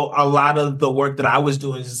 So a lot of the work that I was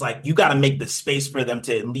doing is like, you got to make the space for them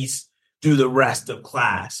to at least do the rest of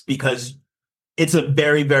class because it's a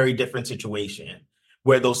very, very different situation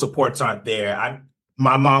where those supports aren't there.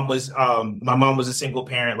 My mom was a single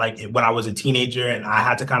parent, like when I was a teenager, and I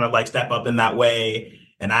had to kind of like step up in that way.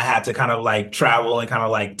 And I had to kind of like travel and kind of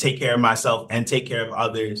like take care of myself and take care of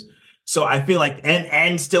others. So I feel like,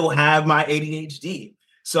 and still have my ADHD.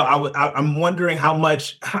 So I'm wondering how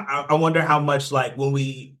much, I wonder how much like when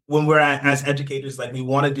we're as educators, like we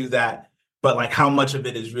want to do that, but like how much of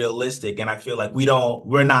it is realistic. And I feel like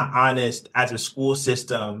we're not honest as a school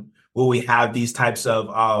system where we have these types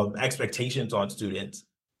of expectations on students.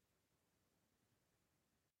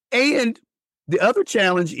 And the other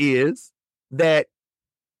challenge is that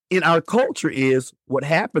in our culture is what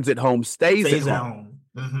happens at home stays at home.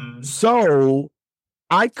 Mm-hmm. So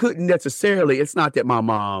I couldn't necessarily, it's not that my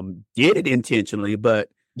mom did it intentionally, but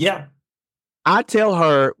yeah, I tell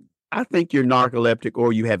her, I think you're narcoleptic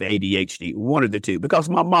or you have ADHD, one of the two, because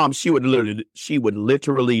my mom, she would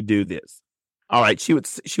literally do this. All right. She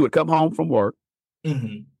would come home from work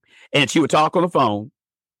and she would talk on the phone.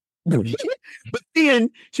 But then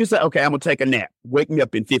she said, okay, I'm going to take a nap. Wake me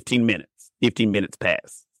up in 15 minutes. 15 minutes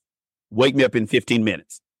pass. Wake me up in 15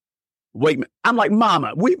 minutes. Wake me. I'm like,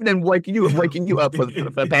 Mama, we've been waking you up for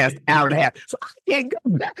the past hour and a half. So I can't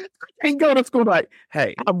go back. I can't go to school. Like,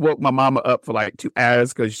 hey, I woke my mama up for like 2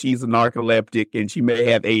 hours because she's a narcoleptic and she may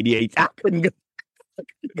have ADHD. I couldn't go.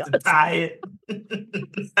 Tired.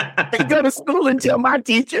 I go to school and tell my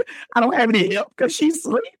teacher I don't have any help because she's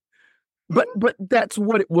asleep. But that's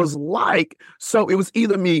what it was like. So it was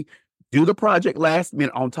either me do the project last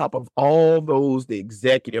minute on top of all the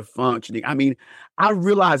executive functioning. I mean, I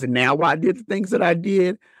realize now why I did the things that I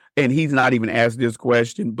did. And he's not even asked this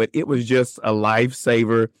question, but it was just a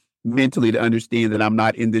lifesaver mentally to understand that I'm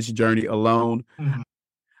not in this journey alone. Mm-hmm.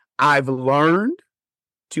 I've learned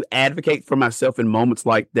to advocate for myself in moments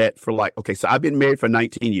like that for like, okay, so I've been married for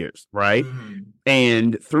 19 years, right? Mm-hmm.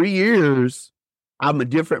 And 3 years, I'm a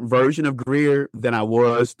different version of Greer than I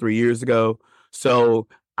was 3 years ago. So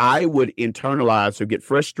I would internalize or get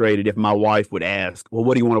frustrated if my wife would ask, well,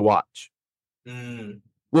 what do you want to watch?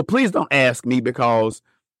 Well, please don't ask me, because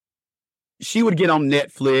she would get on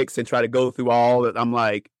Netflix and try to go through all that. I'm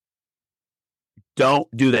like, don't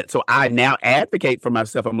do that. So I now advocate for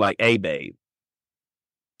myself. I'm like, hey, babe,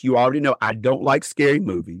 You already know I don't like scary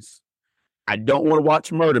movies. I don't want to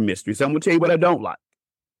watch murder mysteries. So I'm going to tell you what I don't like.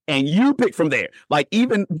 And you pick from there. Like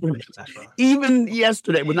even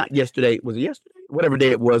yesterday, well, not yesterday, was it yesterday? Whatever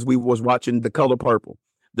day it was, we was watching The Color Purple,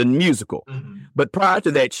 the musical. Mm-hmm. But prior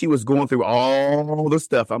to that, she was going through all the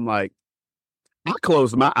stuff. I'm like, I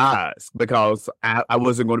closed my eyes because I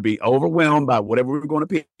wasn't going to be overwhelmed by whatever we were going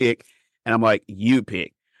to pick. And I'm like, you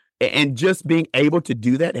pick. And just being able to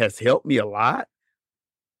do that has helped me a lot.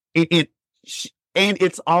 And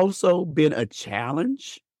it's also been a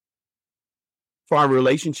challenge for our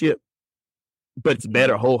relationship, but it's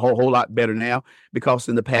better, whole lot better now, because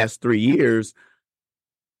in the past 3 years,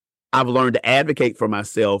 I've learned to advocate for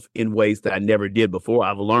myself in ways that I never did before.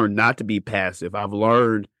 I've learned not to be passive. I've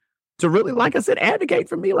learned to really, like I said, advocate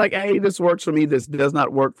for me. Like, hey, this works for me. This does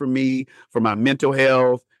not work for me, for my mental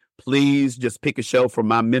health. Please just pick a show for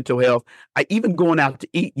my mental health. Even going out to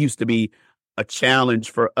eat used to be a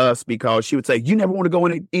challenge for us because she would say, you never want to go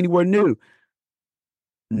anywhere new.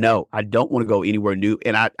 No, I don't want to go anywhere new.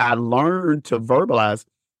 And I learned to verbalize,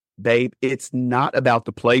 babe, it's not about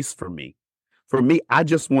the place for me. For me, I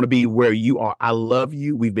just want to be where you are. I love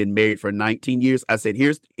you. We've been married for 19 years. I said,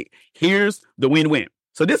 here's the win-win.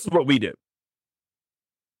 So this is what we do.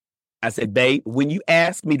 I said, babe, when you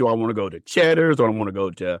ask me, do I want to go to Cheddar's or I want to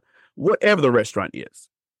go to whatever the restaurant is?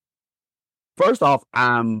 First off,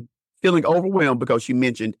 I'm feeling overwhelmed because you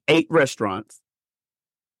mentioned 8 restaurants.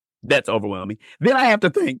 That's overwhelming. Then I have to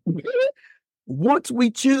think, once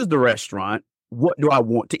we choose the restaurant, what do I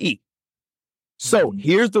want to eat? So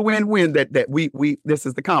here's the win-win that we this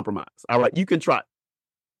is the compromise. All right, you can try.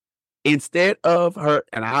 Instead of her,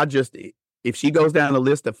 and I just, if she goes down the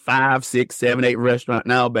list of 5, 6, 7, 8 restaurants,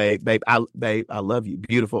 now, babe, I love you.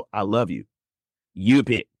 Beautiful. I love you. You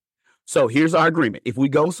pick. So here's our agreement. If we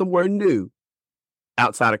go somewhere new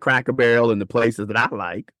outside of Cracker Barrel and the places that I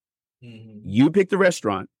like, you pick the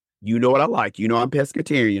restaurant. You know what I like. You know I'm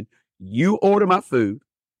pescatarian. You order my food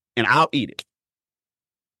and I'll eat it.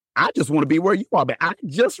 I just want to be where you are, but I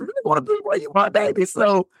just really want to be where you are, baby.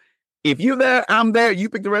 So if you're there, I'm there. You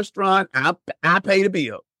pick the restaurant. I pay the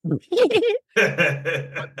bill.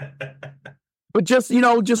 But just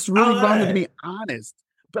really learning to be honest.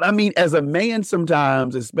 But I mean, as a man,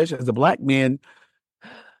 sometimes, especially as a Black man,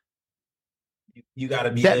 you got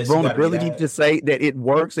to be that vulnerability to say that it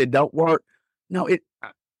works, it don't work. No,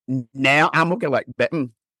 now I'm okay. Like, it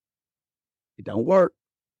don't work.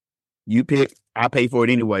 You pick, I pay for it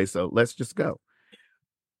anyway. So let's just go.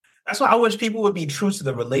 That's why I wish people would be true to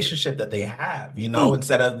the relationship that they have,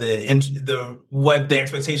 instead of what the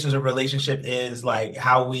expectations of relationship is, like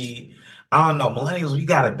how I don't know, millennials, we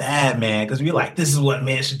got it bad, man, because we like, this is what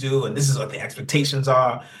men should do and this is what the expectations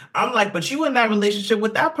are. I'm like, but you in that relationship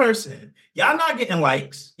with that person, y'all not getting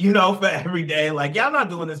likes, for every day. Like, y'all not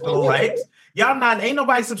doing this for the likes. Y'all not, ain't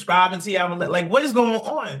nobody subscribing to y'all. Like, what is going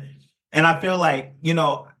on? And I feel like,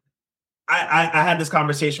 I had this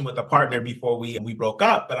conversation with a partner before we broke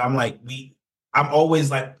up, but I'm like, I'm always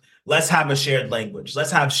like, let's have a shared language.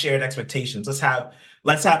 Let's have shared expectations.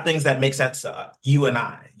 Let's have things that make sense to you and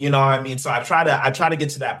I, you know what I mean? So I try to get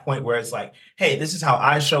to that point where it's like, hey, this is how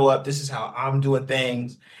I show up. This is how I'm doing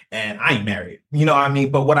things. And I ain't married, you know what I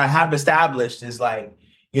mean? But what I have established is like,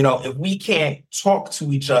 if we can't talk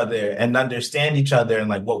to each other and understand each other and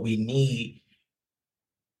like what we need,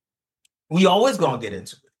 we always gonna get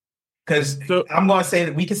into it. Because I'm going to say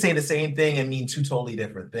that we can say the same thing and mean 2 totally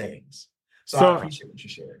different things. So I appreciate what you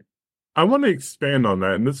shared. I want to expand on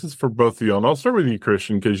that, and this is for both of you. And I'll start with you,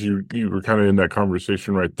 Christian, because you were kind of in that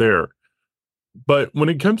conversation right there. But when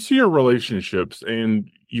it comes to your relationships and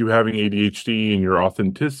you having ADHD and your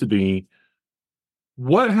authenticity,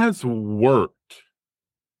 what has worked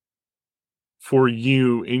for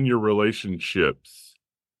you in your relationships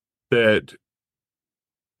that,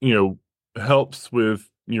 helps with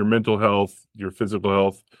your mental health, your physical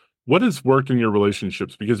health? What has worked in your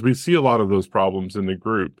relationships? Because we see a lot of those problems in the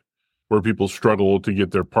group where people struggle to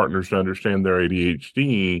get their partners to understand their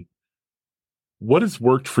ADHD. What has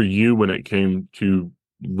worked for you when it came to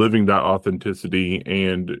living that authenticity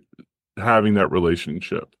and having that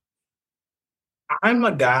relationship? I'm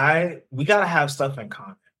a guy, we got to have stuff in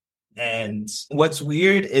common. And what's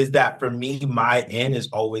weird is that for me, my end is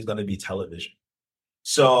always going to be television.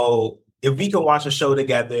 So if we can watch a show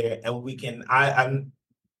together and we can, I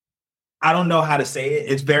don't know how to say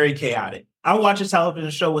it. It's very chaotic. I watch a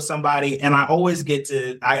television show with somebody and I always get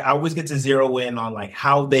to zero in on like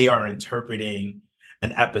how they are interpreting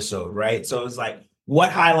an episode, right? So it's like,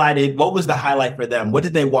 what was the highlight for them? What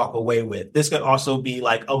did they walk away with? This could also be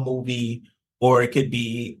like a movie or it could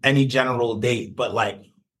be any general date, but like,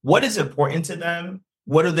 what is important to them?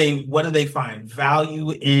 what do they find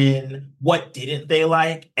value in, what didn't they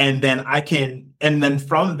like, and then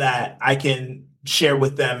from that I can share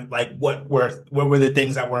with them like what were the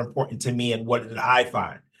things that were important to me and what did I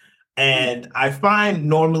find. And I find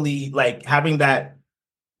normally like having that,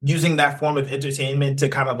 using that form of entertainment to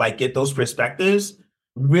kind of like get those perspectives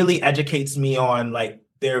really educates me on like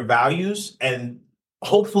their values and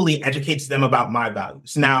hopefully educates them about my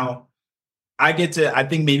values. Now, I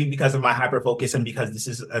think maybe because of my hyper focus and because this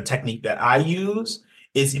is a technique that I use,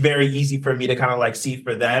 it's very easy for me to kind of like see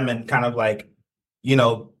for them and kind of like,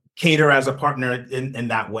 cater as a partner in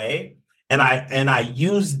that way. And I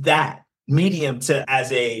use that medium to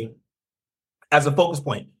as a focus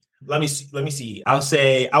point. Let me see. I'll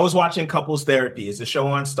say I was watching Couples Therapy. It's a show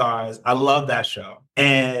on Stars. I love that show.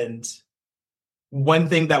 And one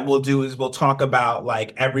thing that we'll do is we'll talk about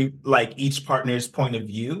like each partner's point of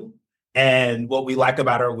view and what we like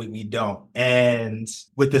about her, what we don't. And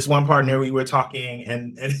with this one partner, we were talking,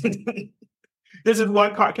 and this is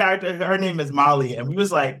one character. Her name is Molly, and we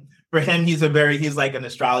was like, for him, he's like an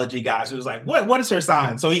astrology guy. So he was like, what is her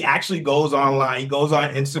sign? So he actually goes online. He goes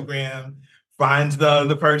on Instagram, finds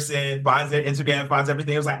the person, finds their Instagram, finds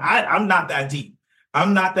everything. It was like, I'm not that deep.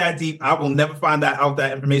 I'm not that deep. I will never find that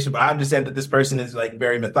information, but I understand that this person is like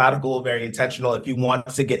very methodical, very intentional. If he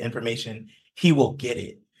wants to get information, he will get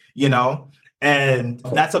it. And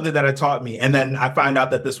that's something that it taught me. And then I find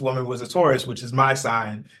out that this woman was a Taurus, which is my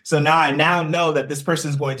sign. So now I know that this person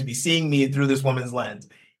is going to be seeing me through this woman's lens.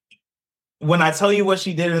 When I tell you what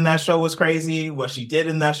she did in that show was crazy,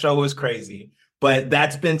 But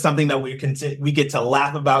that's been something that we get to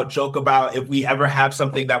laugh about, joke about. If we ever have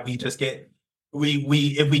something that we just get,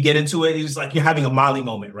 if we get into it, it's like you're having a Molly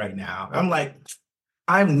moment right now. I'm like,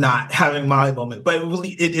 I'm not having my moment, but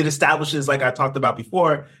it establishes, like I talked about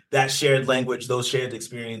before, that shared language, those shared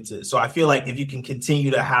experiences. So I feel like if you can continue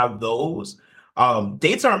to have those,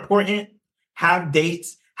 dates are important. Have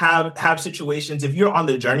dates, have situations. If you're on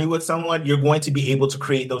the journey with someone, you're going to be able to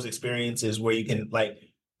create those experiences where you can like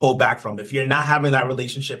pull back from. If you're not having that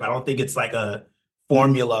relationship, I don't think it's like a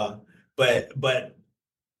formula, but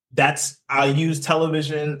I use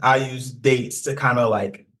television, I use dates to kind of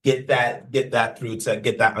like get that through, to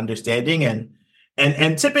get that understanding,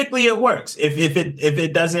 and typically it works. If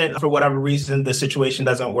it doesn't, for whatever reason, the situation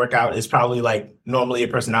doesn't work out, it's probably like normally a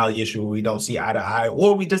personality issue where we don't see eye to eye,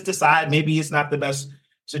 or we just decide maybe it's not the best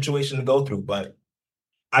situation to go through. But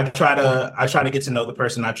I try to get to know the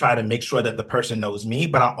person. I try to make sure that the person knows me,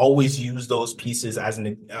 but I always use those pieces as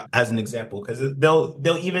an example, because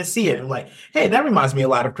they'll even see it and like, hey, that reminds me a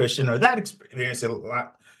lot of Christian, or that experience a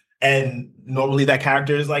lot. And normally that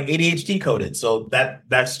character is like ADHD coded. So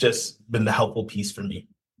that's just been the helpful piece for me.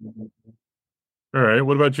 All right.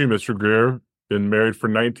 What about you, Mr. Greer? Been married for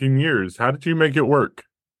 19 years. How did you make it work?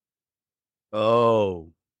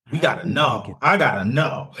 Oh, we gotta know. I gotta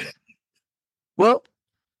know. Well,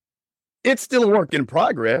 it's still a work in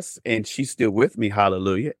progress, and she's still with me.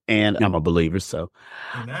 Hallelujah. And I'm a believer. So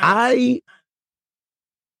Amen. I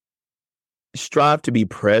strive to be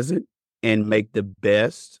present and make the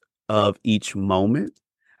best of each moment.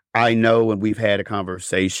 I know when we've had a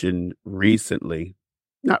conversation recently,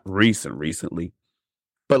 not recently,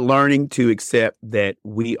 but learning to accept that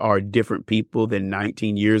we are different people than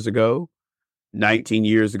 19 years ago. 19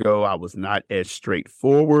 years ago, I was not as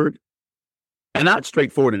straightforward, and not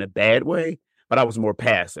straightforward in a bad way, but I was more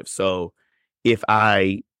passive. So if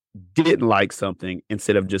I didn't like something,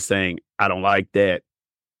 instead of just saying, I don't like that,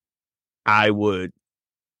 I would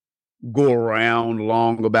go around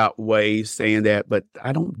long about ways saying that, but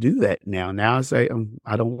I don't do that now. Now I say,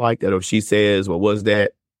 I don't like that. Or if she says, what was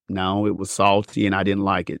that? No, it was salty and I didn't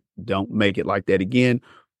like it. Don't make it like that again,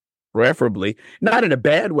 preferably not in a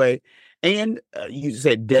bad way. And you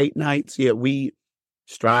said date nights. Yeah, we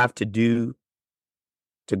strive to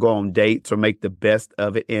go on dates or make the best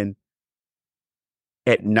of it. And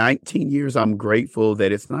at 19 years, I'm grateful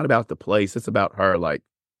that it's not about the place. It's about her. Like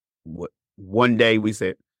one day we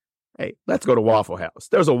said, hey, let's go to Waffle House.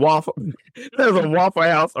 There's a Waffle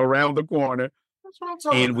House around the corner.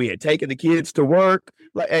 And we had taken the kids to work.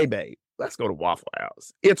 Like, hey, babe, let's go to Waffle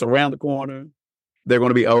House. It's around the corner. They're going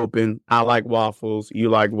to be open. I like waffles. You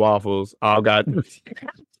like waffles. All got.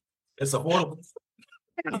 It's a horrible.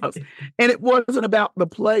 And it wasn't about the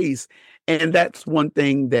place. And that's one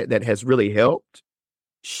thing that has really helped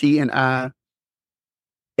she and I,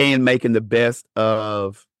 and making the best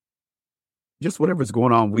of just whatever's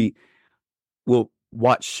going on. We will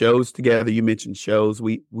watch shows together. You mentioned shows.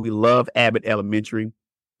 We love Abbott Elementary.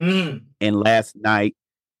 Mm. And last night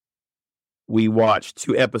we watched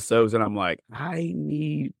 2 episodes and I'm like, I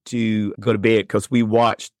need to go to bed because we're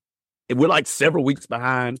like several weeks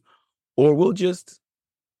behind, or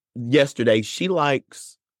yesterday, she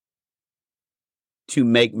likes to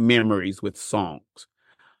make memories with songs.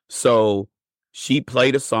 So she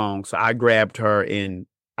played a song. So I grabbed her and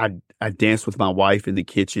I danced with my wife in the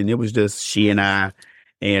kitchen. It was just she and I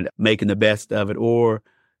and making the best of it, or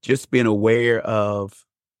just being aware of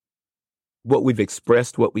what we've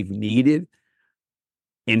expressed, what we've needed.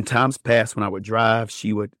 In times past, when I would drive,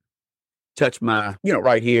 she would touch my,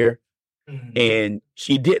 right here. Mhm. And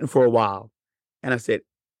she didn't for a while. And I said,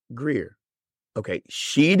 Greer, okay,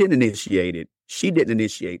 she didn't initiate it. She didn't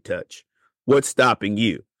initiate touch. What's stopping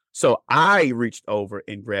you? So I reached over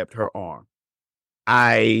and grabbed her arm.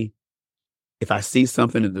 If I see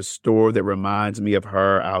something in the store that reminds me of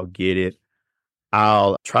her, I'll get it.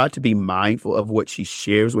 I'll try to be mindful of what she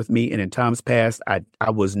shares with me. And in times past, I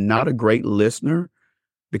was not a great listener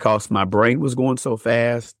because my brain was going so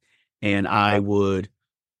fast, and I would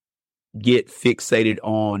get fixated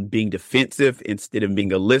on being defensive instead of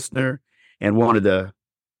being a listener. And one of the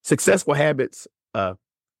successful habits,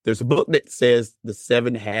 there's a book that says the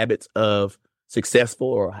 7 habits of successful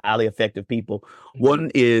or highly effective people. One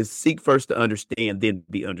is seek first to understand, then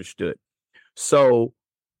be understood. So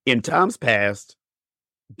in times past,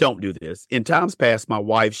 don't do this. In times past, my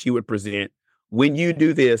wife, she would present, when you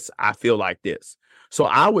do this, I feel like this. So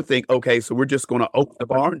I would think, okay, so we're just going to open the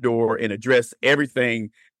barn door and address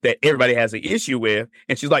everything that everybody has an issue with.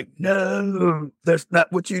 And she's like, no, that's not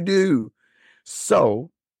what you do.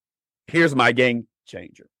 So here's my game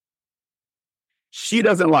changer. She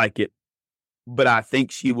doesn't like it, but I think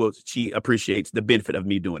she appreciates the benefit of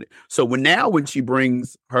me doing it. So when she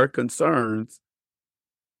brings her concerns,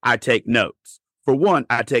 I take notes. For one,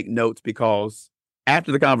 I take notes because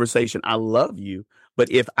after the conversation, I love you.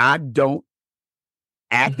 But if I don't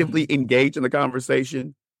actively engage in the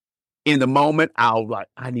conversation in the moment,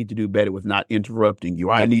 I need to do better with not interrupting you.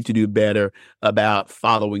 I need to do better about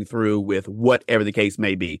following through with whatever the case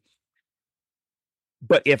may be.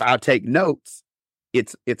 But if I take notes,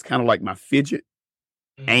 it's kind of like my fidget.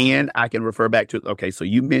 And I can refer back to, okay, so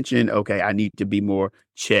you mentioned, okay, I need to be more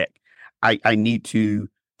check. I need to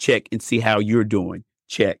check and see how you're doing.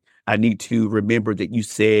 Check. I need to remember that you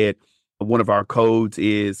said one of our codes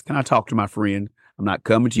is, can I talk to my friend? I'm not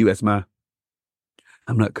coming to you as my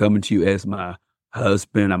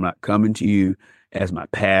husband. I'm not coming to you as my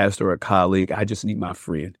pastor or a colleague. I just need my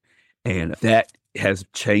friend. And that has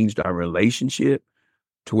changed our relationship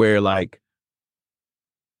to where, like,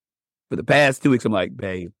 for the past 2 weeks, I'm like,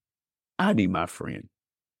 babe, I need my friend.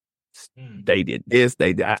 They did this.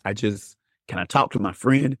 Can I talk to my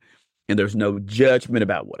friend? And there's no judgment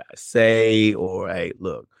about what I say or, hey,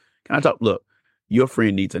 look, can I talk? Look, your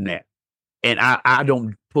friend needs a nap. And I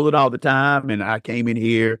don't pull it all the time. And I came in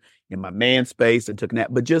here in my man space and took a nap,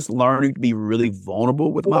 but just learning to be really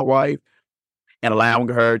vulnerable with my wife and allowing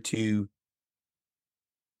her to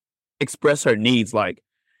express her needs. Like,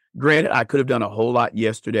 granted, I could have done a whole lot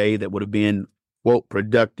yesterday that would have been, quote,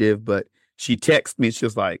 productive, but she texted me.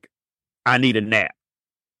 She's like, I need a nap.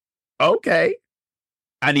 Okay.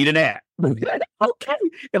 I need a nap. Okay.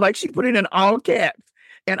 And like, she put it in all caps.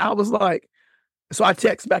 And I was like, so I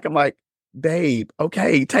text back. I'm like, babe,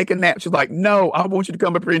 okay, take a nap. She's like, no, I want you to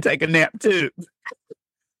come up here and take a nap too.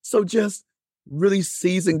 So just really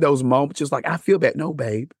seizing those moments. Just like, I feel bad. No,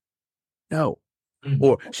 babe. No.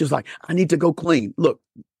 Or she's like, I need to go clean. Look,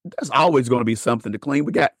 there's always going to be something to clean.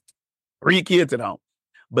 We got 3 kids at home.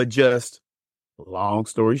 But just long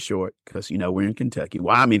story short, because, we're in Kentucky.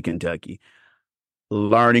 Well, I'm in Kentucky.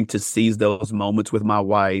 Learning to seize those moments with my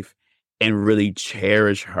wife and really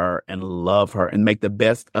cherish her and love her and make the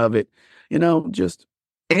best of it, and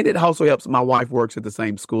it also helps. My wife works at the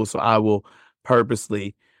same school, so I will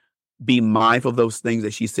purposely be mindful of those things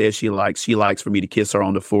that she says she likes. She likes for me to kiss her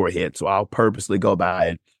on the forehead, so I'll purposely go by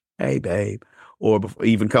and, hey, babe. Or before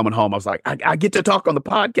even coming home, I was like, I get to talk on the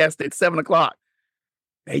podcast at 7:00.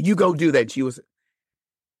 Hey, you go do that. She was,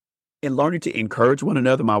 and learning to encourage one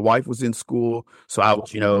another. My wife was in school, so I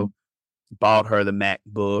was, bought her the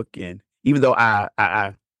MacBook, and even though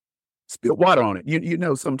I spilled water on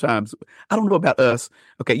it, sometimes I don't know about us.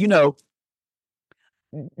 Okay,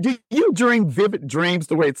 do you dream vivid dreams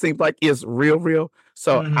the way it seems like is real?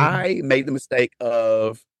 So I made the mistake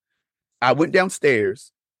of, I went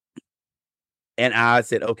downstairs and I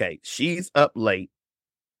said, okay, she's up late.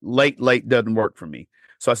 Late doesn't work for me.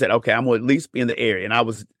 So I said, okay, I'm going to at least be in the area. And I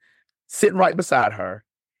was sitting right beside her,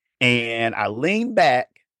 and I leaned back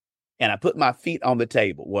and I put my feet on the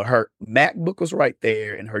table. Well, her MacBook was right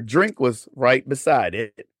there and her drink was right beside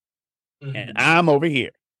it. and I'm over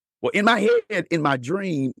here. Well, in my head, in my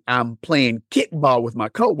dream, I'm playing kickball with my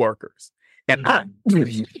coworkers, and I.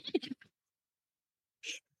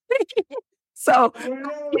 So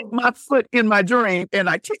I get my foot in my dream, and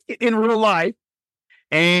I kick it in real life,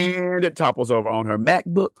 and it topples over on her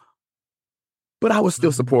MacBook. But I was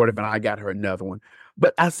still supportive, and I got her another one.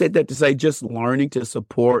 But I said that to say, just learning to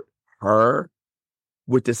support her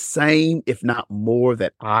with the same, if not more,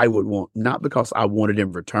 that I would want, not because I wanted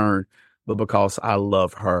in return, but because I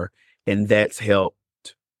love her. And that's helped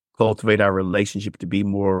cultivate our relationship to be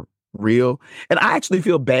more real. And I actually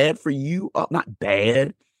feel bad for you. Not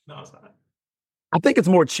bad. No, it's not. I think it's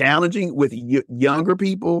more challenging with younger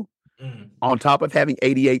people on top of having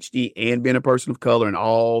ADHD and being a person of color and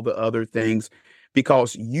all the other things,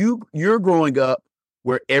 because you're growing up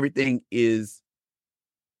where everything is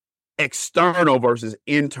external versus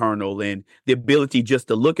internal, and the ability just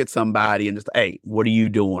to look at somebody and just, hey, what are you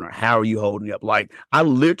doing? Or how are you holding up? Like, I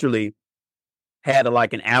literally had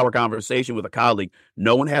an hour conversation with a colleague.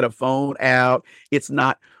 No one had a phone out. It's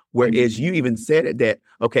not, whereas you even said it, that,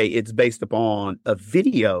 okay, it's based upon a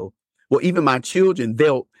video. Well, even my children,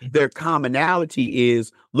 their commonality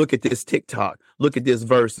is, look at this TikTok, look at this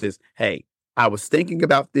versus, hey, I was thinking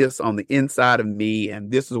about this on the inside of me,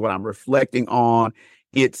 and this is what I'm reflecting on.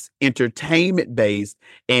 It's entertainment based,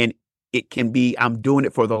 and it can be, I'm doing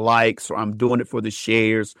it for the likes, or I'm doing it for the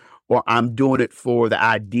shares, or I'm doing it for the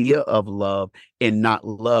idea of love and not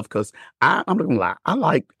love. Because I'm not gonna lie, I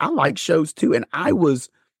like shows too, and I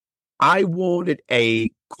wanted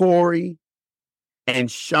a Corey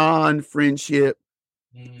and Sean friendship.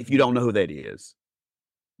 If you don't know who that is,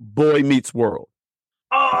 Boy Meets World.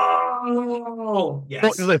 Oh,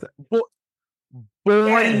 yes.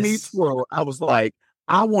 Boy Meets World. I was like,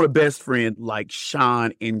 I want a best friend like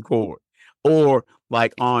Sean and Corey. Or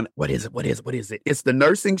like on, what is it? It's the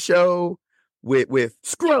nursing show with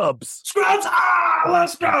Scrubs. Scrubs! Ah, I love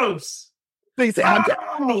Scrubs! They say,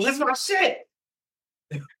 that's my shit!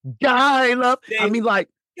 Guy love. I mean, like,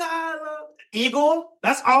 Guy love Eagle.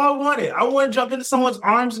 That's all I wanted. I want to jump into someone's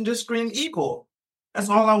arms and just scream Eagle. That's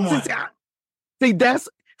all I want. See, that's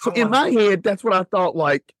so in my head. That's what I thought.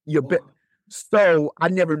 Like, so I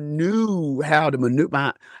never knew how to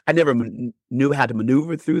maneuver. I never knew how to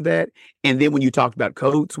maneuver through that. And then when you talked about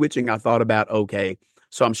code switching, I thought about, okay,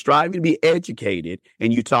 so I'm striving to be educated.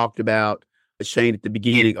 And you talked about, Shane, at the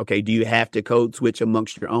beginning. Okay, do you have to code switch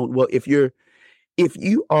amongst your own? Well, if you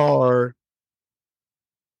are,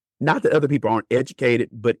 not that other people aren't educated,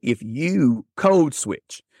 but if you code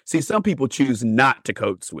switch, see, some people choose not to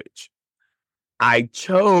code switch. I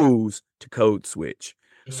chose to code switch.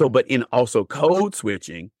 So, but in also code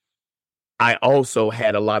switching, I also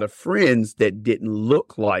had a lot of friends that didn't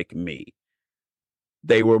look like me.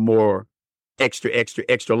 They were more extra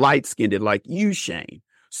light skinned, like you, Shane.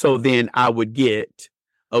 So then I would get,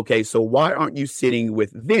 okay, so why aren't you sitting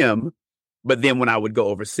with them? But then when I would go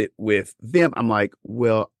over sit with them, I'm like,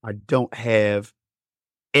 well, I don't have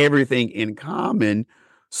everything in common.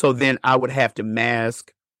 So then I would have to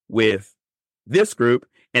mask with this group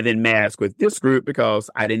and then mask with this group, because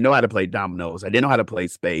I didn't know how to play dominoes. I didn't know how to play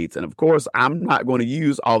spades. And of course, I'm not going to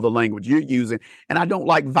use all the language you're using. And I don't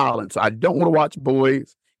like violence. So I don't want to watch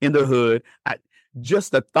Boys in the Hood.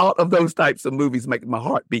 Just the thought of those types of movies makes my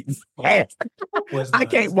heart beat fast. I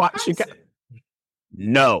can't watch Chicago.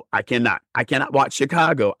 No, I cannot. I cannot watch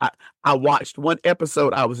Chicago. I watched one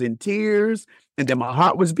episode. I was in tears, and then my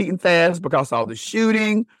heart was beating fast because all the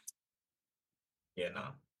shooting. Yeah, no.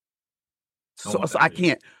 So I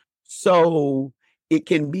can't. So it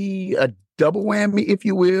can be a double whammy, if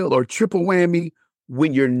you will, or triple whammy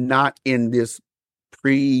when you're not in this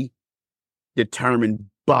predetermined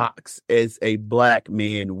box as a Black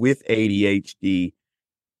man with ADHD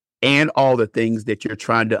and all the things that you're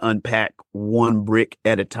trying to unpack one brick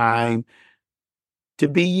at a time to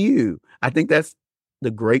be you. I think that's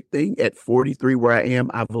the great thing at 43 where I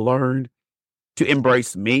am. I've learned to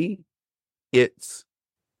embrace me. It's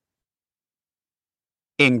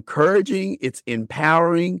encouraging. It's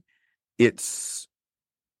empowering. It's,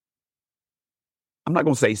 I'm not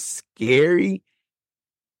going to say scary.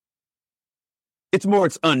 It's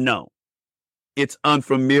unknown. It's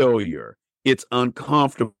unfamiliar. It's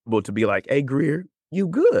uncomfortable to be like, hey, Greer, you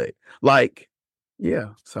good? Like, yeah.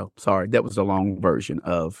 So sorry, that was a long version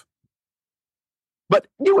of, but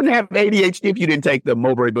you wouldn't have ADHD if you didn't take the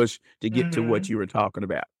mulberry bush to get to what you were talking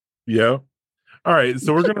about. Yeah. All right.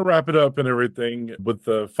 So we're going to wrap it up and everything with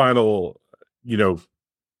the final,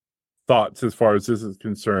 thoughts as far as this is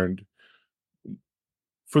concerned.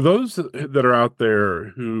 For those that are out there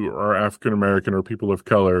who are African American or people of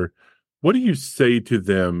color, what do you say to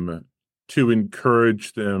them to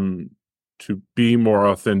encourage them to be more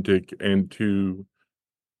authentic and to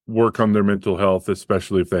work on their mental health,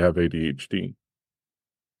 especially if they have ADHD?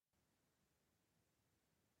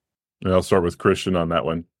 And I'll start with Christian on that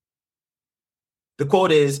one. The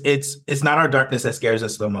quote is, it's not our darkness that scares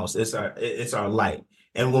us the most. It's our light.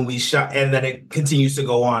 And when we shine, and then it continues to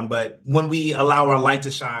go on, but when we allow our light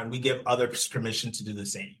to shine, we give others permission to do the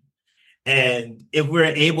same. And if we're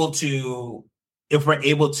able to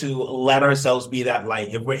let ourselves be that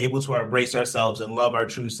light, if we're able to embrace ourselves and love our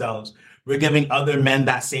true selves, we're giving other men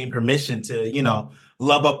that same permission to,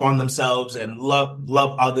 love up on themselves and love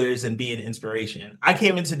others and be an inspiration. I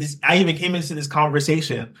even came into this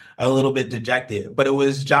conversation a little bit dejected, but it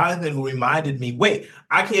was Jonathan who reminded me, wait,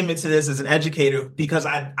 I came into this as an educator because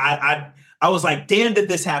I was like, damn, did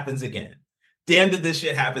this happens again. Damn, did this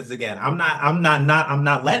shit happens again. I'm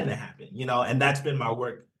not letting it happen, and that's been my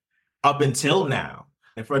work up until now.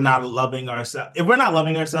 If we're not loving ourselves,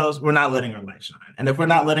 we're not letting our light shine. And if we're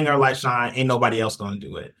not letting our light shine, ain't nobody else going to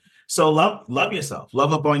do it. So love yourself,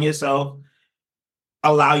 love up on yourself,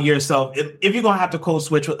 allow yourself, if you're going to have to code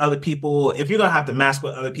switch with other people, if you're going to have to mask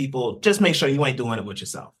with other people, just make sure you ain't doing it with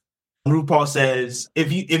yourself. RuPaul says,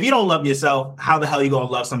 if you don't love yourself, how the hell are you going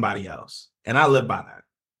to love somebody else? And I live by that.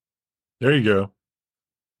 There you go.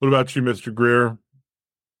 What about you, Mr. Greer?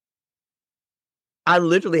 I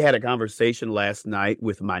literally had a conversation last night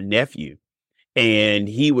with my nephew, and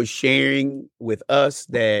he was sharing with us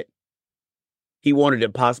that he wanted to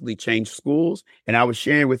possibly change schools. And I was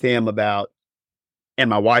sharing with him about, and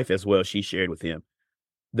my wife as well, she shared with him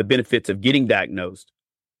the benefits of getting diagnosed,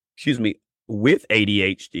 with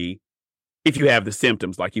ADHD. If you have the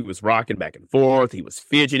symptoms, like he was rocking back and forth, he was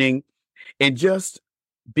fidgeting, and just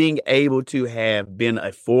being able to have been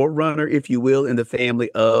a forerunner, if you will, in the family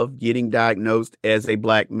of getting diagnosed as a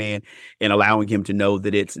Black man, and allowing him to know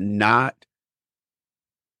that it's not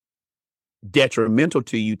detrimental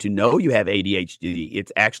to you to know you have ADHD.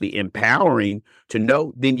 It's actually empowering to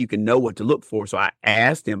know, then you can know what to look for. So I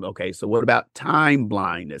asked him, okay, so what about time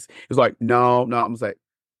blindness? He was like, no. I was like,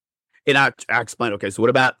 and I explained, okay, so what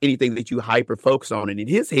about anything that you hyper focus on? And in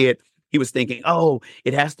his head, he was thinking, oh,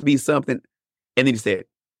 it has to be something. And then he said,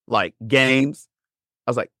 like games. I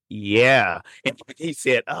was like, yeah. And he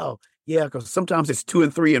said, oh, yeah, because sometimes it's 2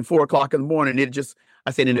 and 3 and 4 o'clock in the morning.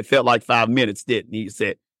 I said, and it felt like 5 minutes, didn't he? He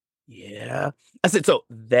said, yeah. I said, so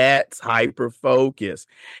that's hyper focus.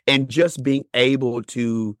 And just being able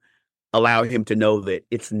to allow him to know that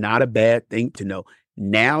it's not a bad thing to know.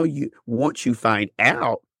 Now, once you find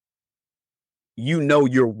out, you know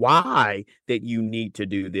your why that you need to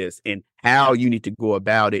do this and how you need to go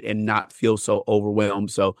about it and not feel so overwhelmed.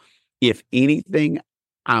 So if anything,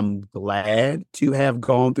 I'm glad to have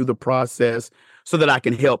gone through the process so that I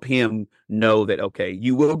can help him know that, okay,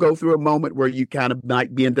 you will go through a moment where you kind of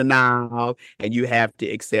might be in denial and you have to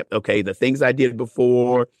accept, okay, the things I did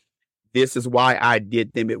before, this is why I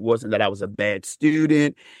did them. It wasn't that I was a bad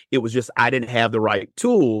student. It was just I didn't have the right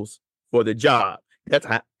tools for the job.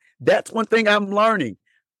 That's one thing I'm learning.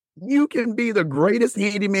 You can be the greatest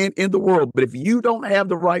handyman in the world, but if you don't have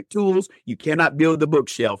the right tools, you cannot build the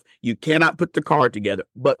bookshelf. You cannot put the car together.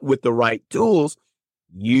 But with the right tools,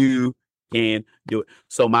 you can do it.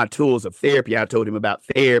 So my tools of therapy, I told him about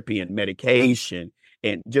therapy and medication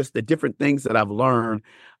and just the different things that I've learned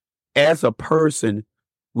as a person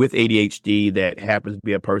with ADHD that happens to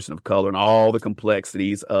be a person of color and all the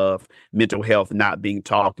complexities of mental health not being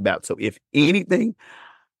talked about. So if anything,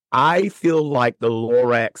 I feel like the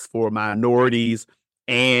Lorax for minorities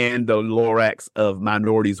and the Lorax of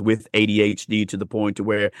minorities with ADHD, to the point to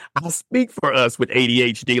where I speak for us with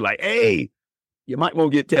ADHD, like, hey, you might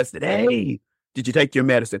want to get tested. Hey, did you take your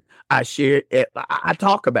medicine? I share it. I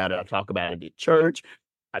talk about it. I talk about it at church.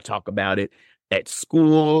 I talk about it at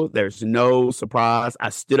school. There's no surprise. I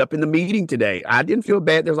stood up in the meeting today. I didn't feel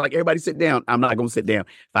bad. There's like, everybody sit down. I'm not going to sit down.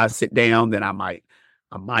 If I sit down, then I might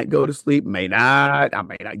go to sleep, may not. I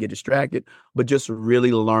may not get distracted, but just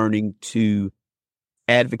really learning to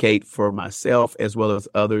advocate for myself as well as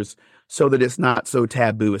others so that it's not so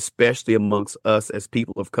taboo, especially amongst us as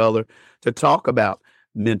people of color, to talk about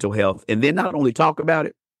mental health. And then not only talk about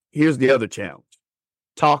it, here's the other challenge.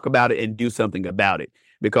 Talk about it and do something about it.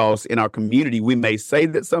 Because in our community, we may say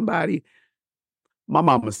that somebody, my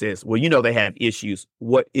mama says, well, they have issues.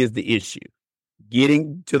 What is the issue?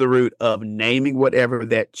 Getting to the root of naming whatever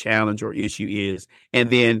that challenge or issue is, and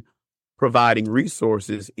then providing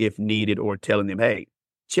resources if needed, or telling them, hey,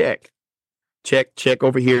 check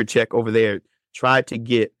over here, check over there. Try to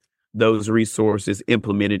get those resources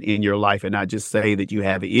implemented in your life and not just say that you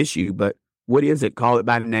have an issue, but what is it? Call it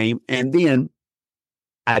by name. And then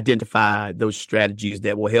identify those strategies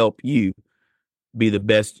that will help you be the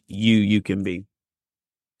best you can be.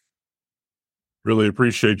 Really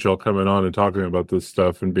appreciate y'all coming on and talking about this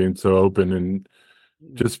stuff and being so open and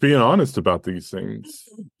just being honest about these things.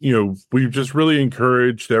 We've just really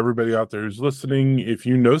encouraged everybody out there who's listening. If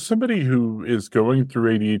you know somebody who is going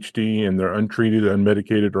through ADHD and they're untreated,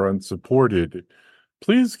 unmedicated, or unsupported,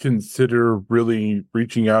 please consider really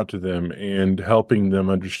reaching out to them and helping them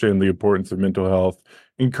understand the importance of mental health.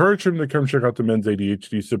 Encourage them to come check out the Men's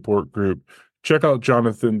ADHD Support Group. Check out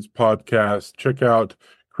Jonathan's podcast. Check out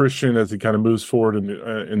Christian as he kind of moves forward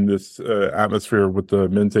in this atmosphere with the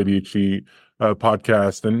Men's ADHD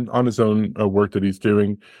podcast and on his own work that he's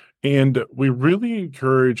doing. And we really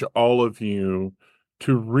encourage all of you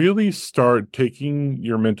to really start taking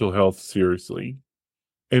your mental health seriously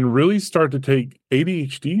and really start to take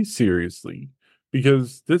ADHD seriously,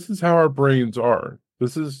 because this is how our brains are.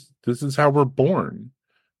 This is how we're born.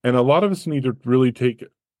 And a lot of us need to really take,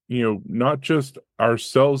 not just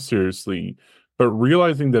ourselves seriously, but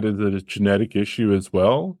realizing that it's a genetic issue as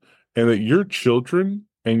well, and that your children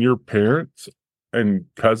and your parents and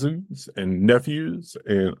cousins and nephews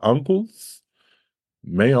and uncles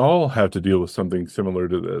may all have to deal with something similar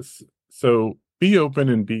to this. So be open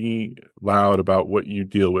and be loud about what you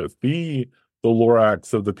deal with. Be the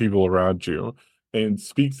Lorax of the people around you and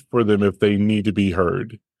speak for them if they need to be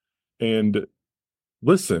heard. And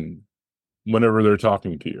listen whenever they're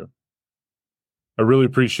talking to you. I really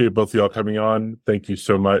appreciate both of y'all coming on. Thank you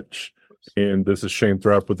so much. And this is Shane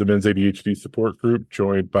Thrupp with the Men's ADHD Support Group,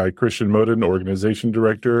 joined by Christian Moden, Organization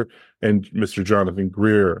Director, and Mr. Jonathan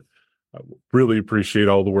Greer. I really appreciate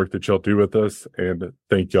all the work that y'all do with us, and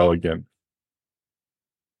thank y'all again.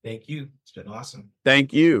 Thank you. It's been awesome.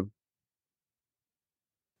 Thank you.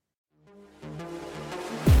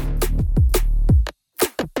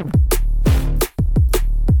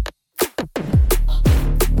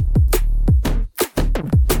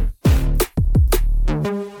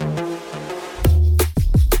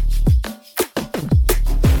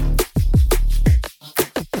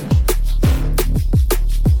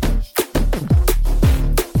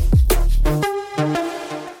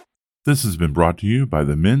 This has been brought to you by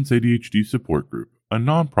the Men's ADHD Support Group, a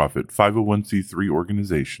nonprofit 501c3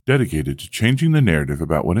 organization dedicated to changing the narrative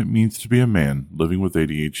about what it means to be a man living with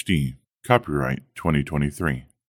ADHD. Copyright 2023.